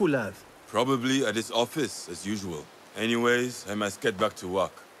seen Fulad? Probably at his office, as usual. Anyways, I must get back to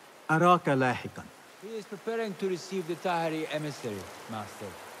work. أراك لاحقا. He is preparing to receive the Tahiri emissary, Master.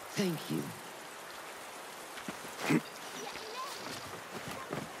 Thank you.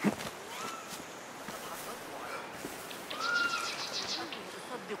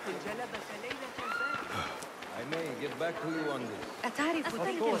 I may get back to you on this.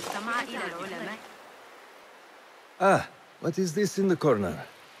 Ah, what is this in the corner?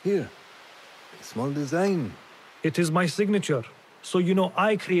 Here. A small design. It is my signature. So you know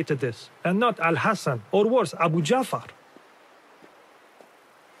I created this, and not Al-Hassan, or worse, Abu Jafar.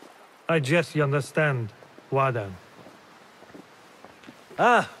 I just understand, Wadan.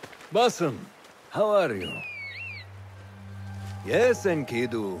 Ah, Basim. How are you? Yes,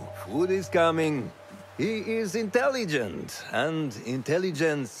 Enkidu. Food is coming. He is intelligent, and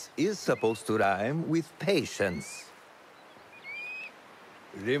intelligence is supposed to rhyme with patience.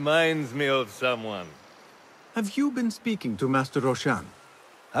 Reminds me of someone. Have you been speaking to Master Roshan?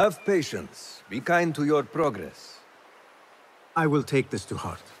 Have patience. Be kind to your progress. I will take this to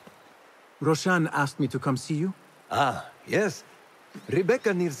heart. Roshan asked me to come see you? Ah, yes.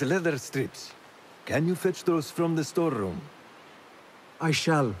 Rebecca needs leather strips. Can you fetch those from the storeroom? I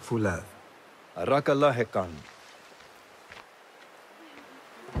shall, Fulad. Arakallah Hekan.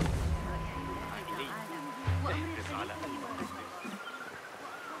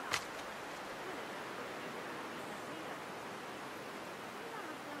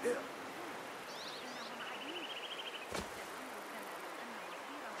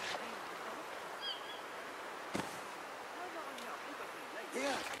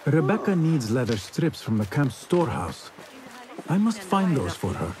 Rebecca needs leather strips from the camp's storehouse. I must find those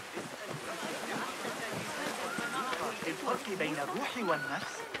for her.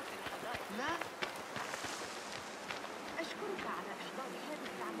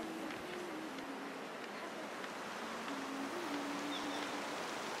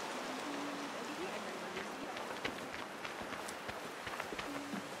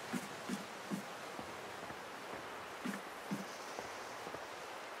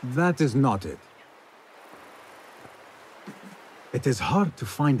 That is not it. It is hard to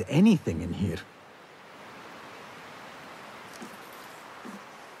find anything in here.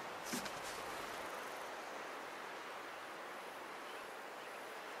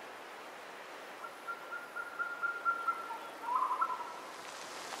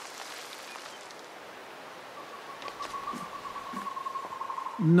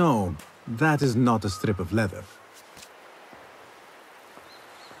 No, that is not a strip of leather.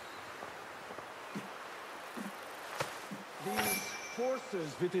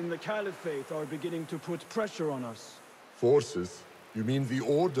 within the Caliphate are beginning to put pressure on us. Forces? You mean the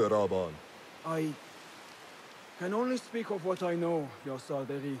Order, Aban? I can only speak of what I know, Ya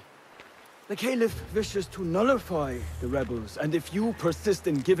Saderi. The Caliph wishes to nullify the rebels, and if you persist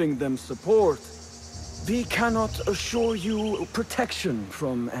in giving them support, we cannot assure you protection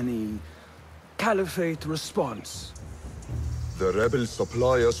from any Caliphate response. The rebels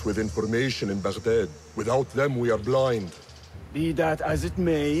supply us with information in Baghdad. Without them, we are blind. Be that as it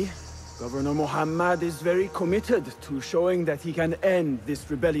may, Governor Muhammad is very committed to showing that he can end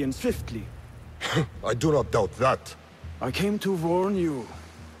this rebellion swiftly. I do not doubt that. I came to warn you.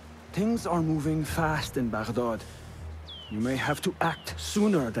 Things are moving fast in Baghdad. You may have to act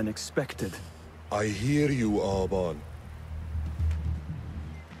sooner than expected. I hear you, Aban.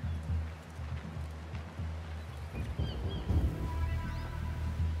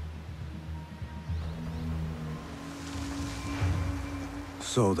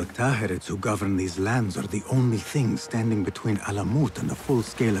 So the Tahirids who govern these lands are the only thing standing between Alamut and a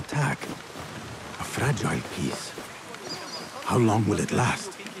full-scale attack. A fragile peace. How long will it last?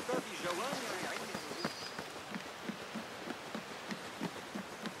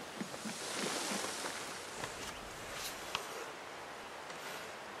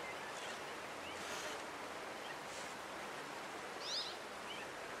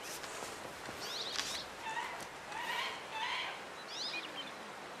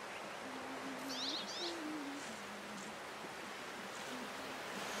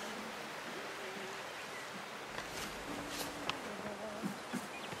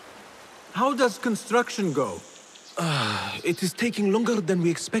 How does construction go? It is taking longer than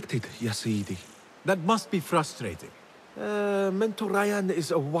we expected, Ya Sayyidi. That must be frustrating. Mentor Ryan is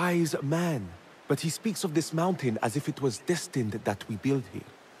a wise man, but he speaks of this mountain as if it was destined that we build here.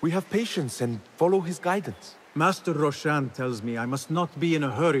 We have patience and follow his guidance. Master Roshan tells me I must not be in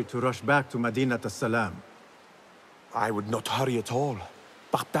a hurry to rush back to Madinat as-Salam. I would not hurry at all.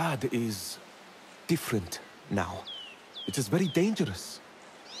 Baghdad is different now. It is very dangerous.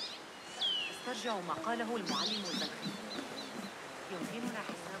 استرجعوا ما قاله المعلم البكري. يمكننا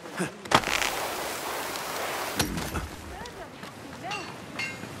حساب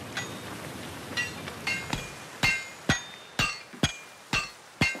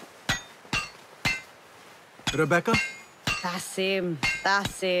Rebecca?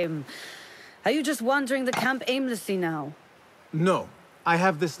 Basim. Are you just wandering the camp aimlessly now? No. I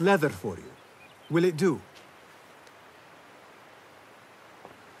have this leather for you. Will it do?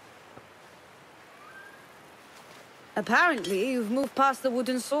 Apparently, you've moved past the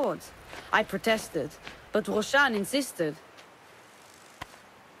wooden swords. I protested, but Roshan insisted.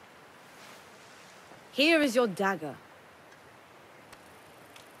 Here is your dagger.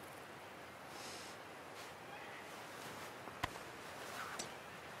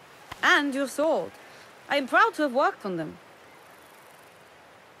 And your sword. I am proud to have worked on them.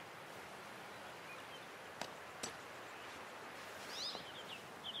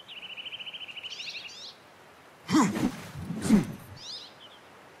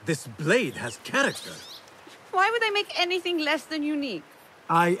 This blade has character. Why would I make anything less than unique?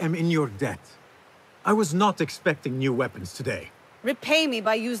 I am in your debt. I was not expecting new weapons today. Repay me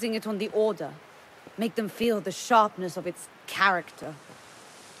by using it on the Order. Make them feel the sharpness of its character.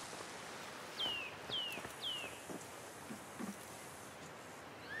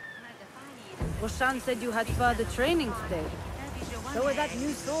 Roshan said you had further training today. So with that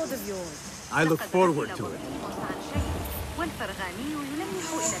new sword of yours. I look forward to it.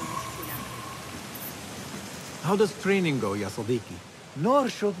 How does training go, Ya Sadiqi? Noor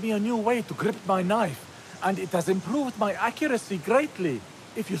showed me a new way to grip my knife, and it has improved my accuracy greatly.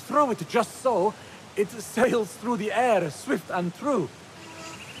 If you throw it just so, it sails through the air, swift and true.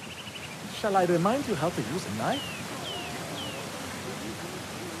 Shall I remind you how to use a knife?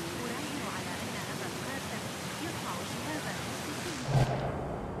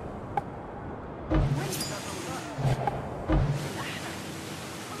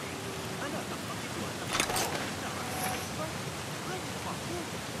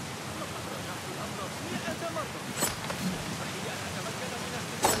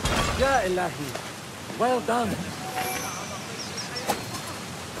 Ya Ilahi, well done.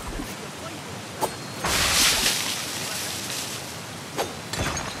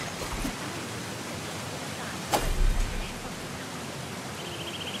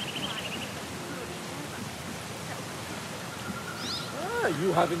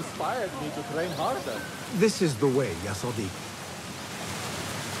 You have inspired me to train harder. This is the way, Ya Sadiq.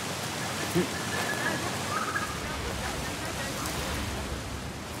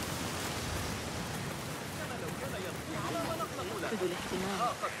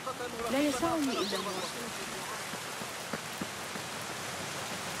 You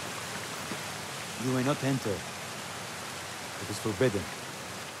may not enter. It is forbidden.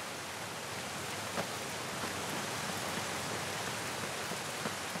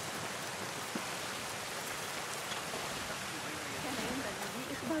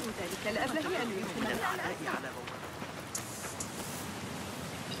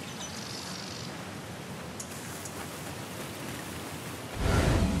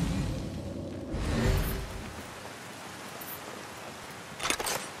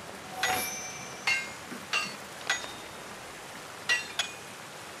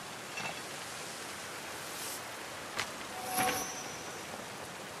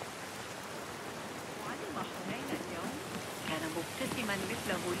 مبتسما مثل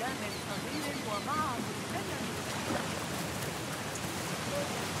غلام صغير ومعه الكلام.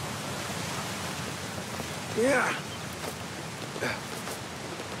 Yeah.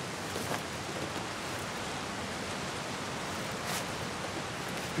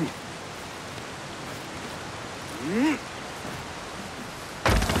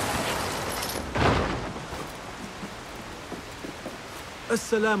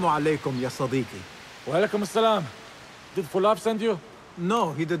 Assalamu alaikum, ya Sadiqi. Walaikum assalam. Did Fulab send you?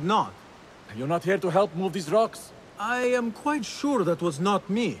 No, he did not. You're not here to help move these rocks? I am quite sure that was not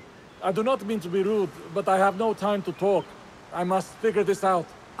me. I do not mean to be rude, but I have no time to talk. I must figure this out.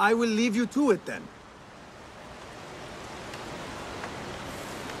 I will leave you to it then.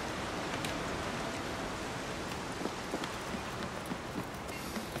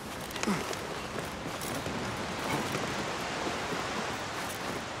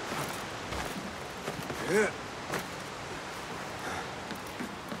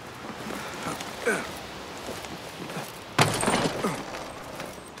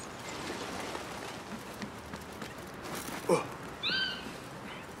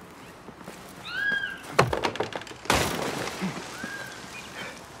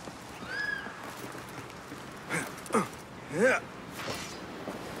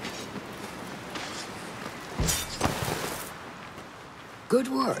 Good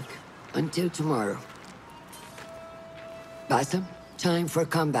work. Until tomorrow. Basim, time for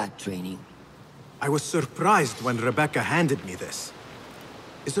combat training. I was surprised when Rebecca handed me this.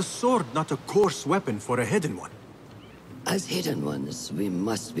 Is a sword not a coarse weapon for a hidden one? As hidden ones, we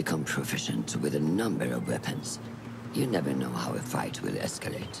must become proficient with a number of weapons. You never know how a fight will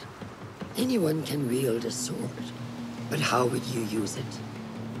escalate. Anyone can wield a sword, but how would you use it?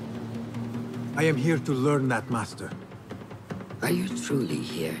 I am here to learn that, Master. Are you truly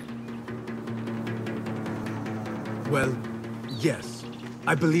here? Well, yes.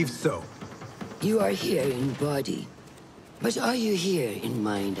 I believe so. You are here in body, but are you here in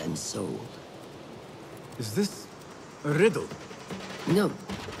mind and soul? Is this a riddle? No.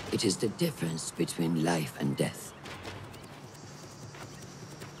 It is the difference between life and death.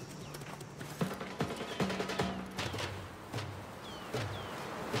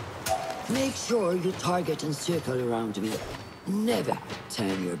 Make sure you target and circle around me. Never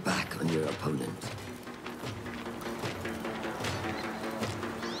turn your back on your opponent.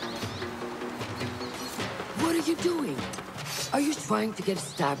 What are you doing? Are you trying to get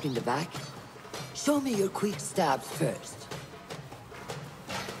stabbed in the back? Show me your quick stabs first.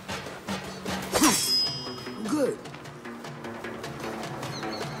 Good.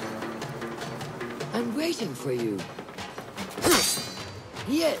 I'm waiting for you.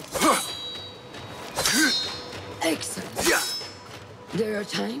 Yes. Excellent. There are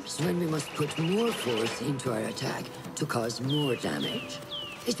times when we must put more force into our attack to cause more damage.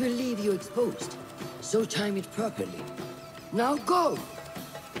 It will leave you exposed, so time it properly. Now go!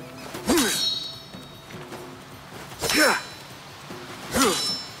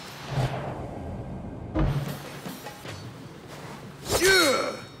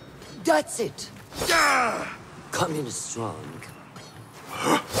 That's it! Come in strong.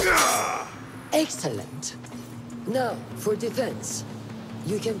 Excellent. Now, for defense.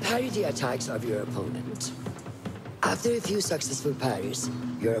 You can parry the attacks of your opponent. After a few successful parries,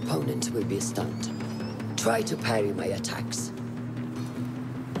 your opponent will be stunned. Try to parry my attacks.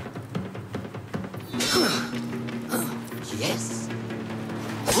 Yes.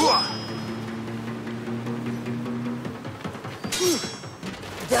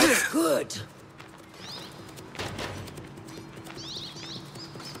 That's good.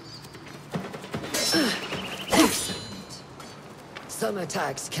 Some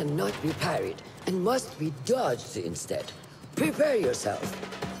attacks cannot be parried and must be dodged instead. Prepare yourself.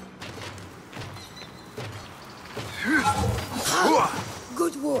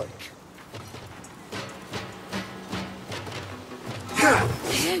 Good work.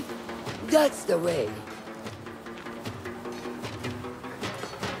 That's the way.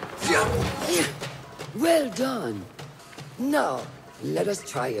 Well done. Now, let us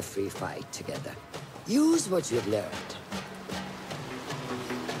try a free fight together. Use what you've learned.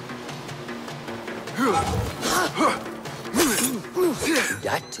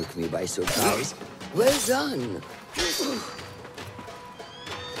 That took me by surprise. Well done.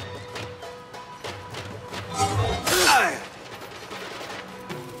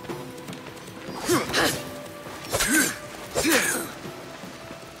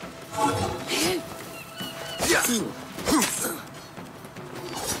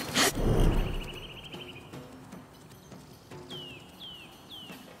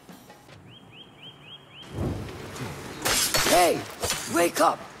 Hey, wake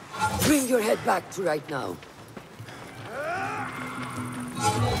up! Bring your head back to right now.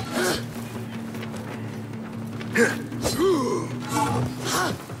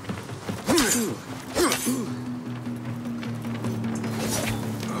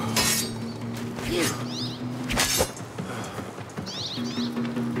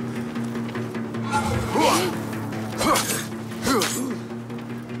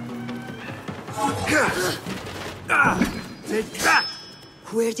 Take that!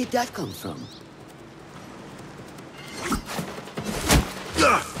 Where did that come from?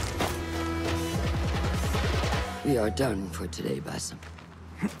 We are done for today, Basim.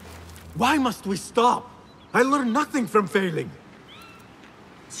 Why must we stop? I learned nothing from failing.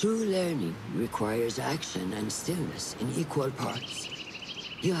 True learning requires action and stillness in equal parts.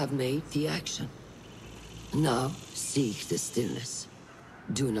 You have made the action. Now, seek the stillness.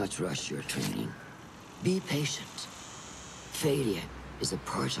 Do not rush your training. Be patient. Failure is a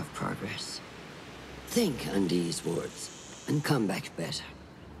part of progress. Think on these words, and come back better.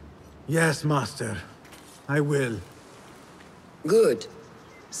 Yes, Master. I will. Good.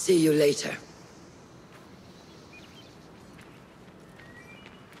 See you later.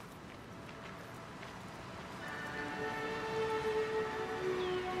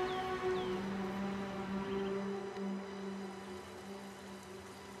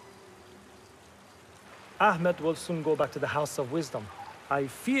 Ahmed will soon go back to the House of Wisdom. I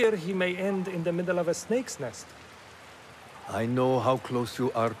fear he may end in the middle of a snake's nest. I know how close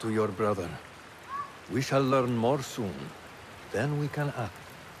you are to your brother. We shall learn more soon. Then we can act.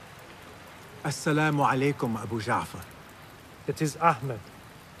 Assalamu alaikum, Abu Ja'far. It is Ahmed.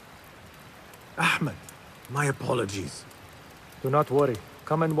 Ahmed, my apologies. Do not worry.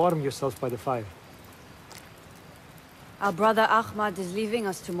 Come and warm yourself by the fire. Our brother Ahmad is leaving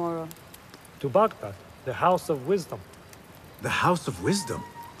us tomorrow. To Baghdad, the House of Wisdom. The House of Wisdom?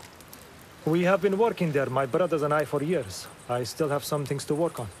 We have been working there, my brothers and I, for years. I still have some things to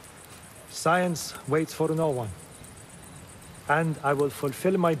work on. Science waits for no one. And I will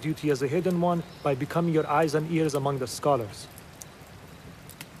fulfill my duty as a hidden one by becoming your eyes and ears among the scholars.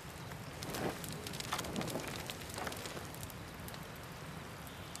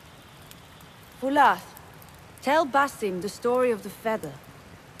 Fulath, tell Basim the story of the feather.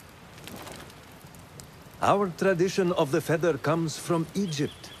 Our tradition of the feather comes from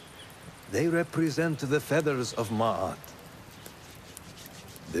Egypt. They represent the feathers of Ma'at.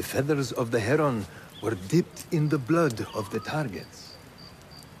 The feathers of the heron were dipped in the blood of the targets.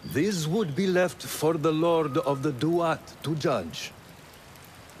 These would be left for the Lord of the Duat to judge.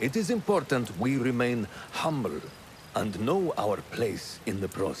 It is important we remain humble and know our place in the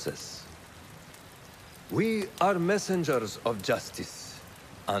process. We are messengers of justice,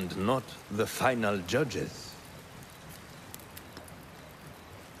 and not the final judges.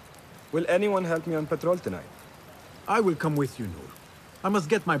 Will anyone help me on patrol tonight? I will come with you, Noor. I must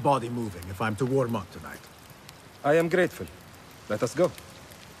get my body moving if I'm to warm up tonight. I am grateful. Let us go.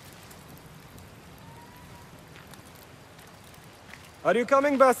 Are you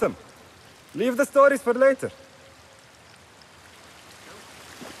coming, Basim? Leave the stories for later.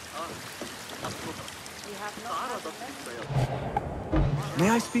 May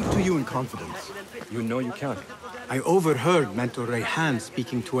I speak to you in confidence? You know you can. I overheard Mentor Rayhan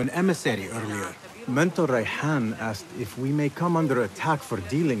speaking to an emissary earlier. Mentor Rayhan asked if we may come under attack for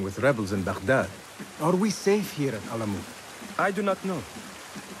dealing with rebels in Baghdad. Are we safe here at Alamut? I do not know,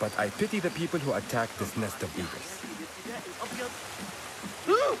 but I pity the people who attack this nest of eagles.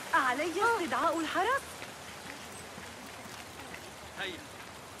 علي استدعاء الحرس؟ هيا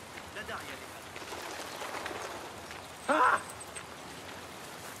لا داعي لهذا.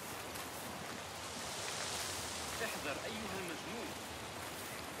 احذر أيها المجنون.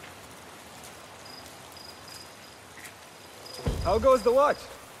 How goes the watch?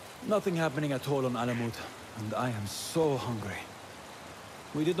 Nothing happening at all on Alamut, and I am so hungry.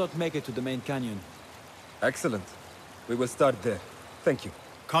 We did not make it to the main canyon. Excellent. We will start there. Thank you.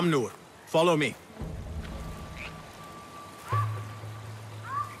 Come, Noor. Follow me.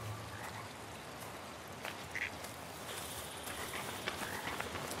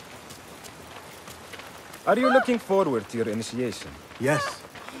 Are you looking forward to your initiation? Yes.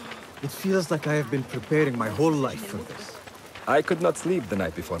 It feels like I have been preparing my whole life for this. I could not sleep the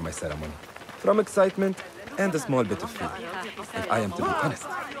night before my ceremony. From excitement and a small bit of fear. And I am to be honest.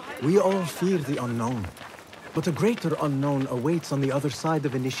 We all fear the unknown. But a greater unknown awaits on the other side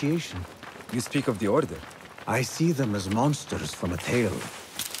of initiation. You speak of the Order? I see them as monsters from a tale.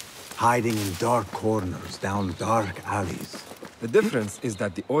 Hiding in dark corners, down dark alleys. The difference is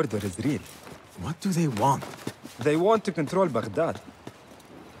that the Order is real. What do they want? They want to control Baghdad.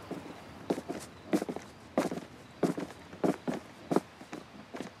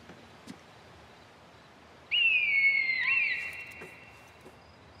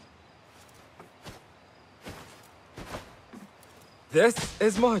 This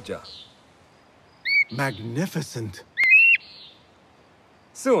is Mahja. Magnificent.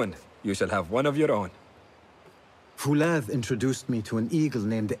 Soon, you shall have one of your own. Fulad introduced me to an eagle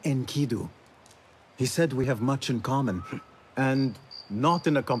named Enkidu. He said we have much in common, and not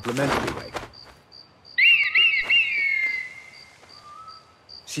in a complimentary way.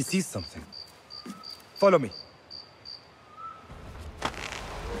 She sees something. Follow me.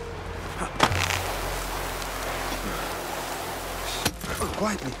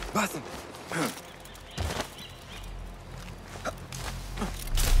 Quietly, Basim.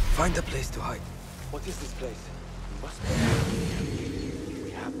 Find a place to hide. What is this place? We must be. We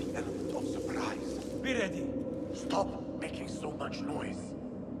have the element of surprise. Be ready. Stop making so much noise.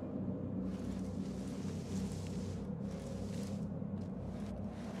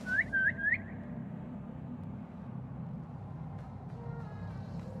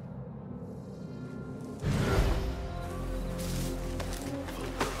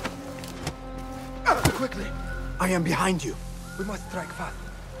 Quickly! I am behind you. We must strike fast.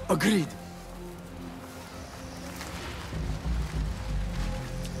 Agreed.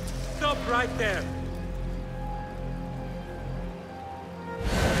 Stop right there!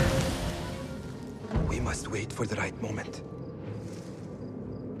 We must wait for the right moment.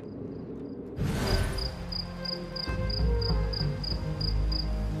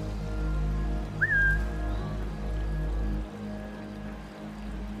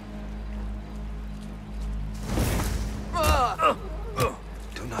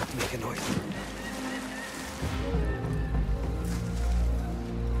 Do not make a noise.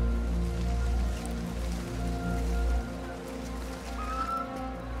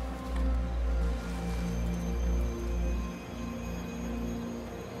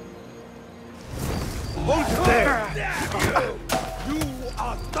 Hold there! You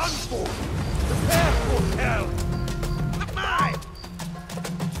are done for! Prepare for hell! Mine!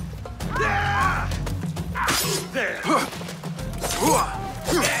 There!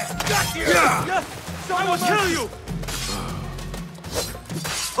 Got you! I will kill you!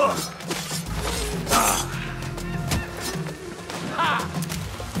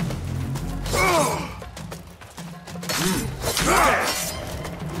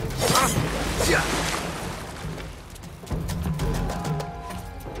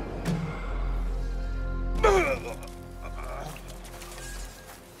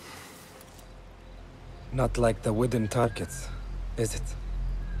 Not like the wooden targets, is it?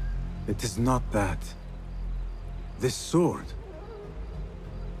 It is not that. This sword.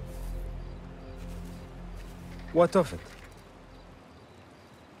 What of it?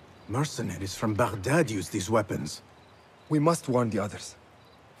 Mercenaries from Baghdad use these weapons. We must warn the others.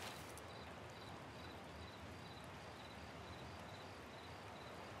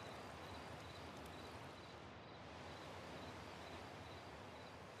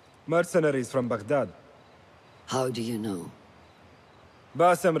 Mercenaries from Baghdad. How do you know?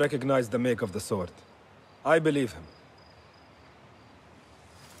 Basim recognized the make of the sword. I believe him.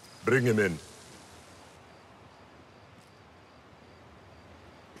 Bring him in.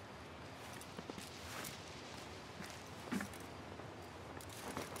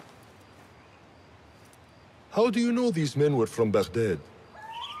 How do you know these men were from Baghdad?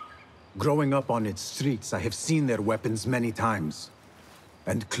 Growing up on its streets, I have seen their weapons many times.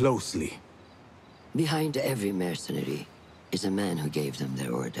 And closely. Behind every mercenary is a man who gave them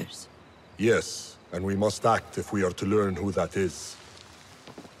their orders. Yes, and we must act if we are to learn who that is.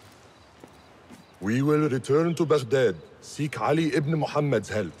 We will return to Baghdad, seek Ali ibn Muhammad's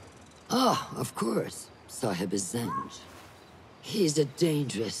help. Ah, of course. Sahib is Zanj. He is a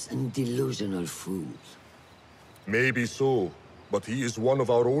dangerous and delusional fool. Maybe so, but he is one of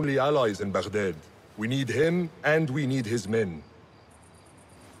our only allies in Baghdad. We need him, and we need his men.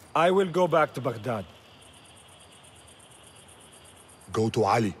 I will go back to Baghdad. Go to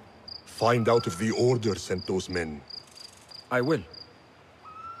Ali. Find out if the Order sent those men. I will.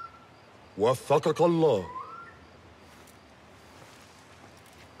 وفقك الله.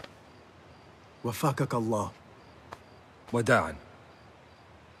 وفقك الله. وداعا.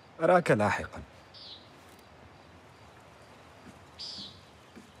 أراك لاحقا.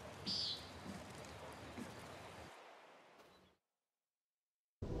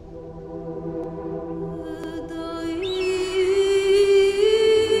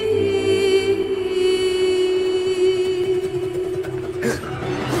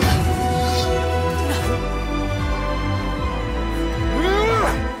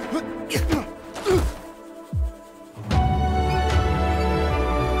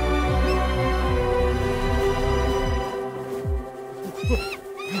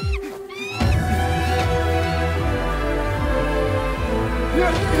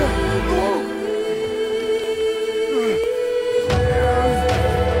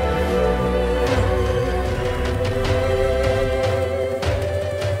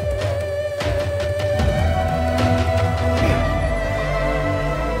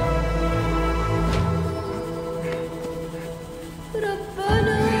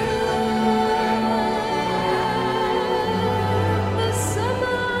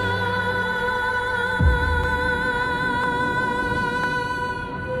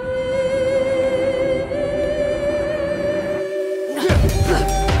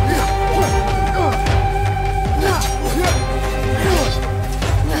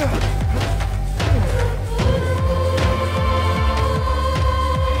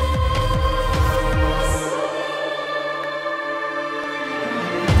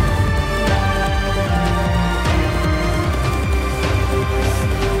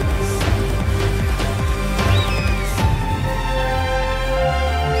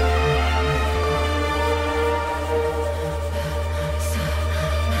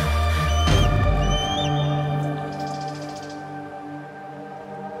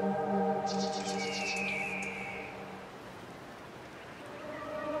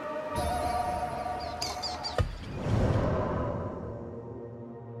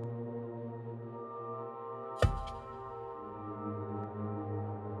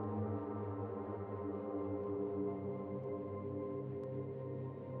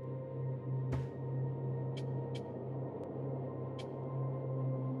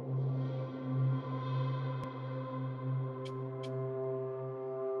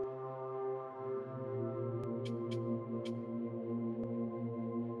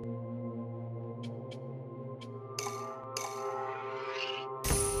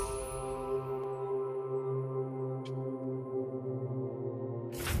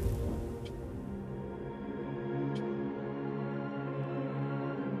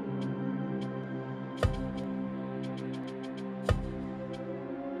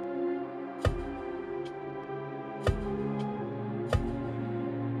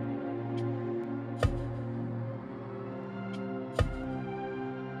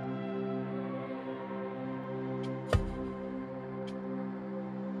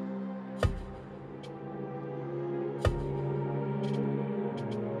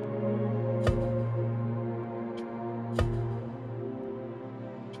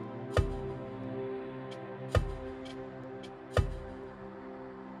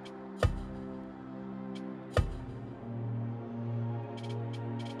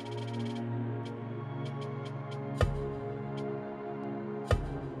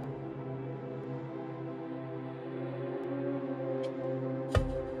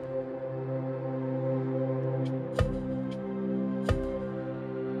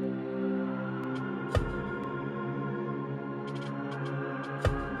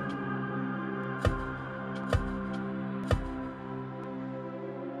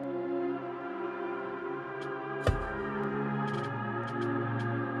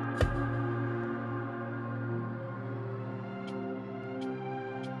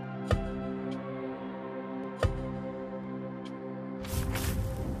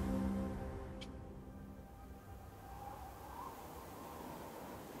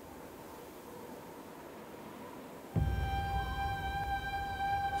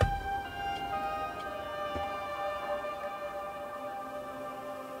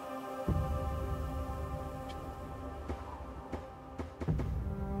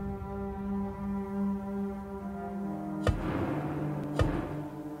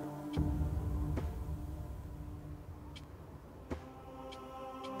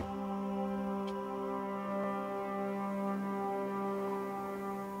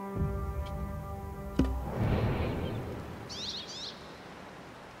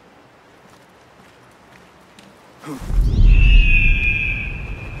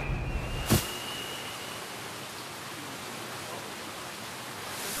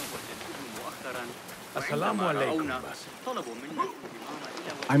 Assalamu alaikum.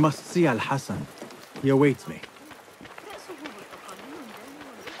 I must see Al-Hassan. He awaits me.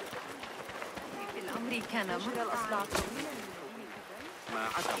 ما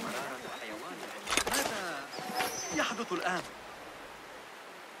عدا مرارة حيوان. ماذا يحدث الآن؟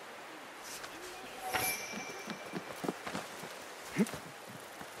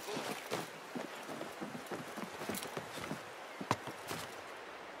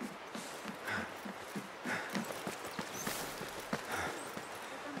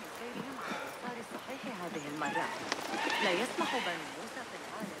 لا يسمح بنو موسى في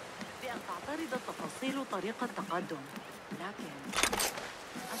الغالب بأن تعترض التفاصيل طريق التقدم، لكن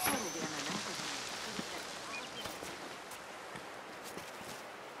أشعر بأن ناخذ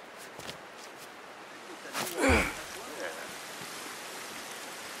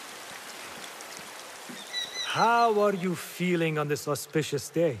How are you feeling on this auspicious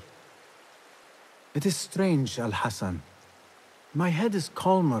day? It is strange, Al-Hassan. My head is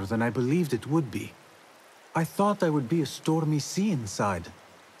calmer than I believed it would be. I thought there would be a stormy sea inside.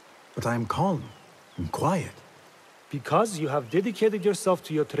 But I am calm and quiet. Because you have dedicated yourself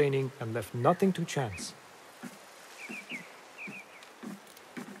to your training and left nothing to chance.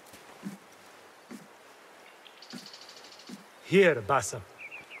 Here, Basim.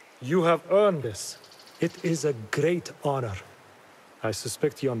 You have earned this. It is a great honor. I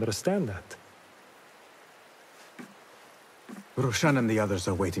suspect you understand that. Roshan and the others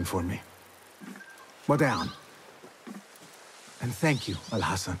are waiting for me. Bow down. And thank you,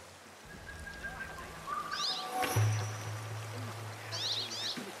 Al-Hassan.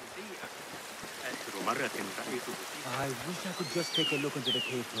 I wish I could just take a look into the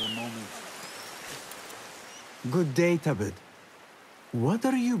cave for a moment. Good day, Tabid. What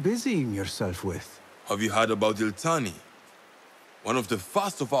are you busying yourself with? Have you heard about Iltani? One of the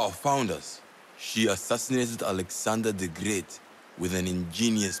first of our founders. She assassinated Alexander the Great with an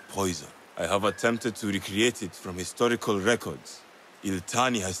ingenious poison. I have attempted to recreate it from historical records.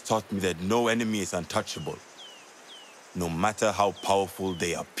 Iltani has taught me that no enemy is untouchable, no matter how powerful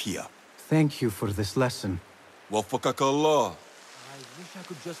they appear. Thank you for this lesson. Wafakak Allah. I wish I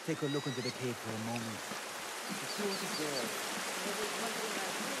could just take a look into the cave for a moment. To see what is there.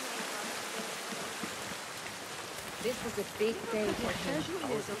 This was a big day for him.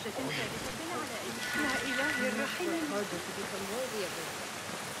 Harder to become worthy of it.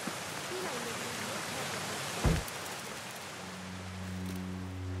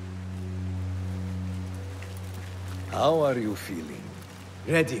 How are you feeling?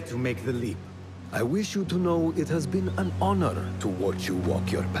 Ready to make the leap. I wish you to know it has been an honor to watch you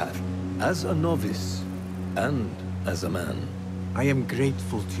walk your path. As a novice, and as a man. I am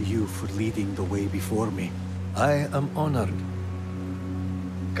grateful to you for leading the way before me. I am honored.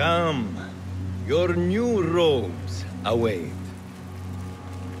 Come. Your new robes await.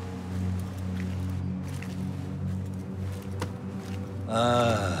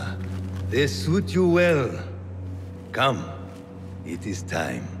 Ah, they suit you well. Come. It is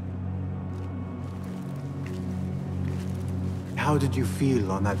time. How did you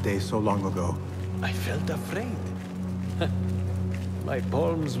feel on that day so long ago? I felt afraid. My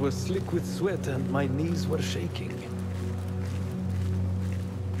palms were slick with sweat and my knees were shaking.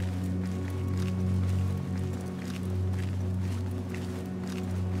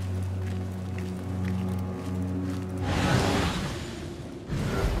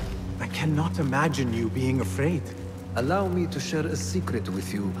 I cannot imagine you being afraid. Allow me to share a secret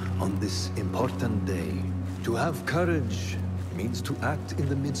with you on this important day. To have courage means to act in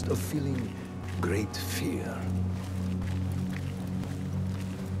the midst of feeling great fear.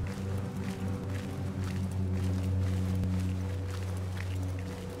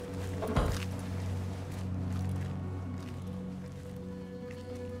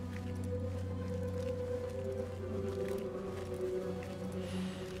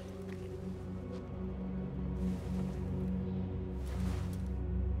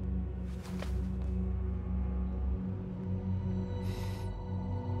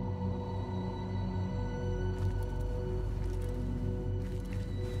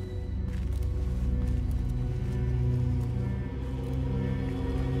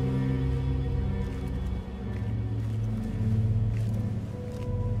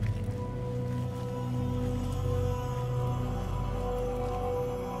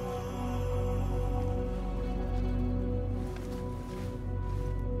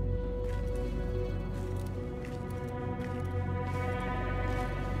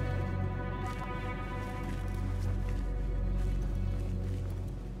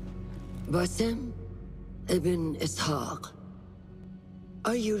 Basim, Ibn Ishaq,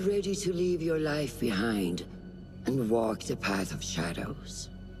 are you ready to leave your life behind and walk the path of shadows?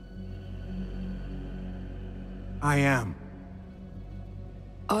 I am.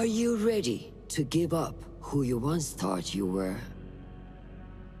 Are you ready to give up who you once thought you were?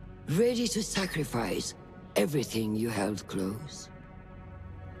 Ready to sacrifice everything you held close?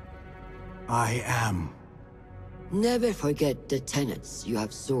 I am. Never forget the tenets you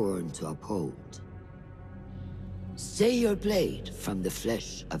have sworn to uphold. Stay your blade from the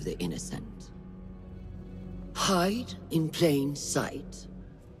flesh of the innocent. Hide in plain sight.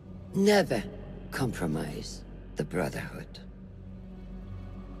 Never compromise the Brotherhood.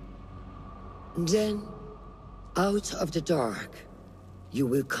 Then, out of the dark, you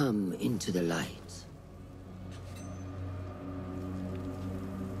will come into the light.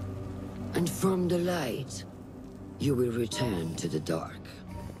 And from the light, you will return to the dark.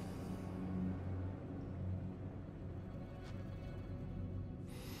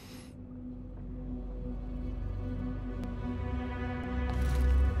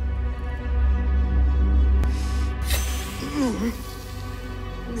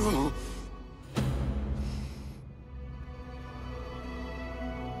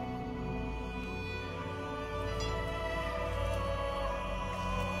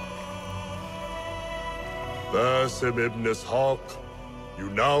 Basim ibn Ishaq, you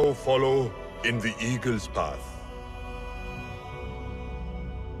now follow in the Eagle's path.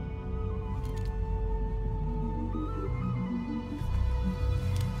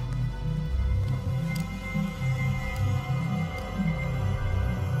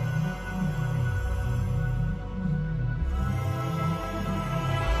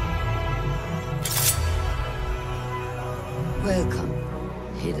 Welcome,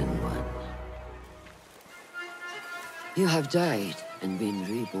 Hidden One. You have died and been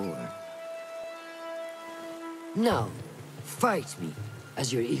reborn. Now, fight me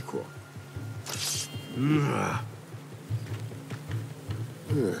as your equal.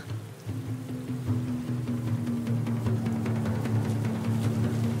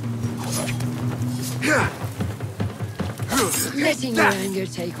 Letting your anger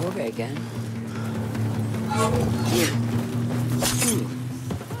take over again.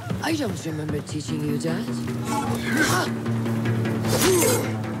 I don't remember teaching you that.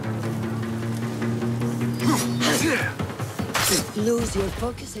 Lose your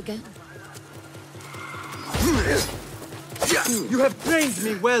focus again? You have trained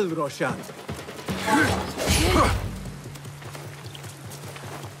me well, Roshan.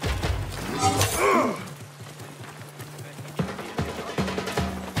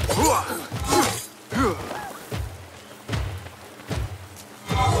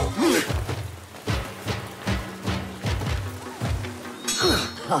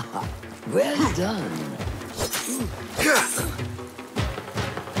 Well done.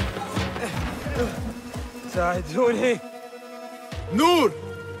 ساعدوني. نور!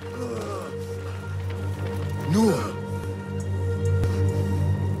 Noor!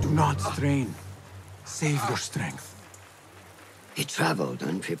 Do not strain. Save your strength. He traveled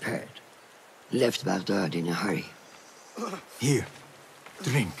unprepared. Left Baghdad in a hurry. Here,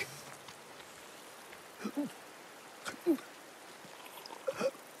 drink.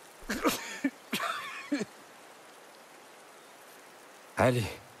 Ali.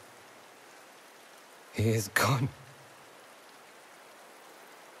 He is gone.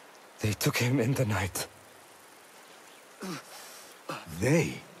 They took him in the night.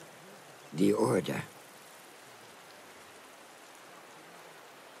 They? The Order.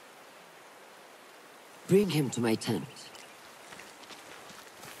 Bring him to my tent.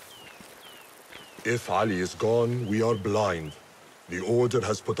 If Ali is gone, we are blind. The Order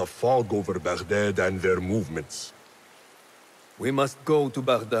has put a fog over Baghdad and their movements. We must go to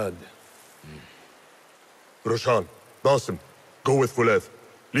Baghdad. Roshan, Basim, go with Fulad.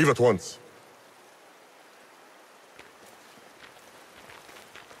 Leave at once.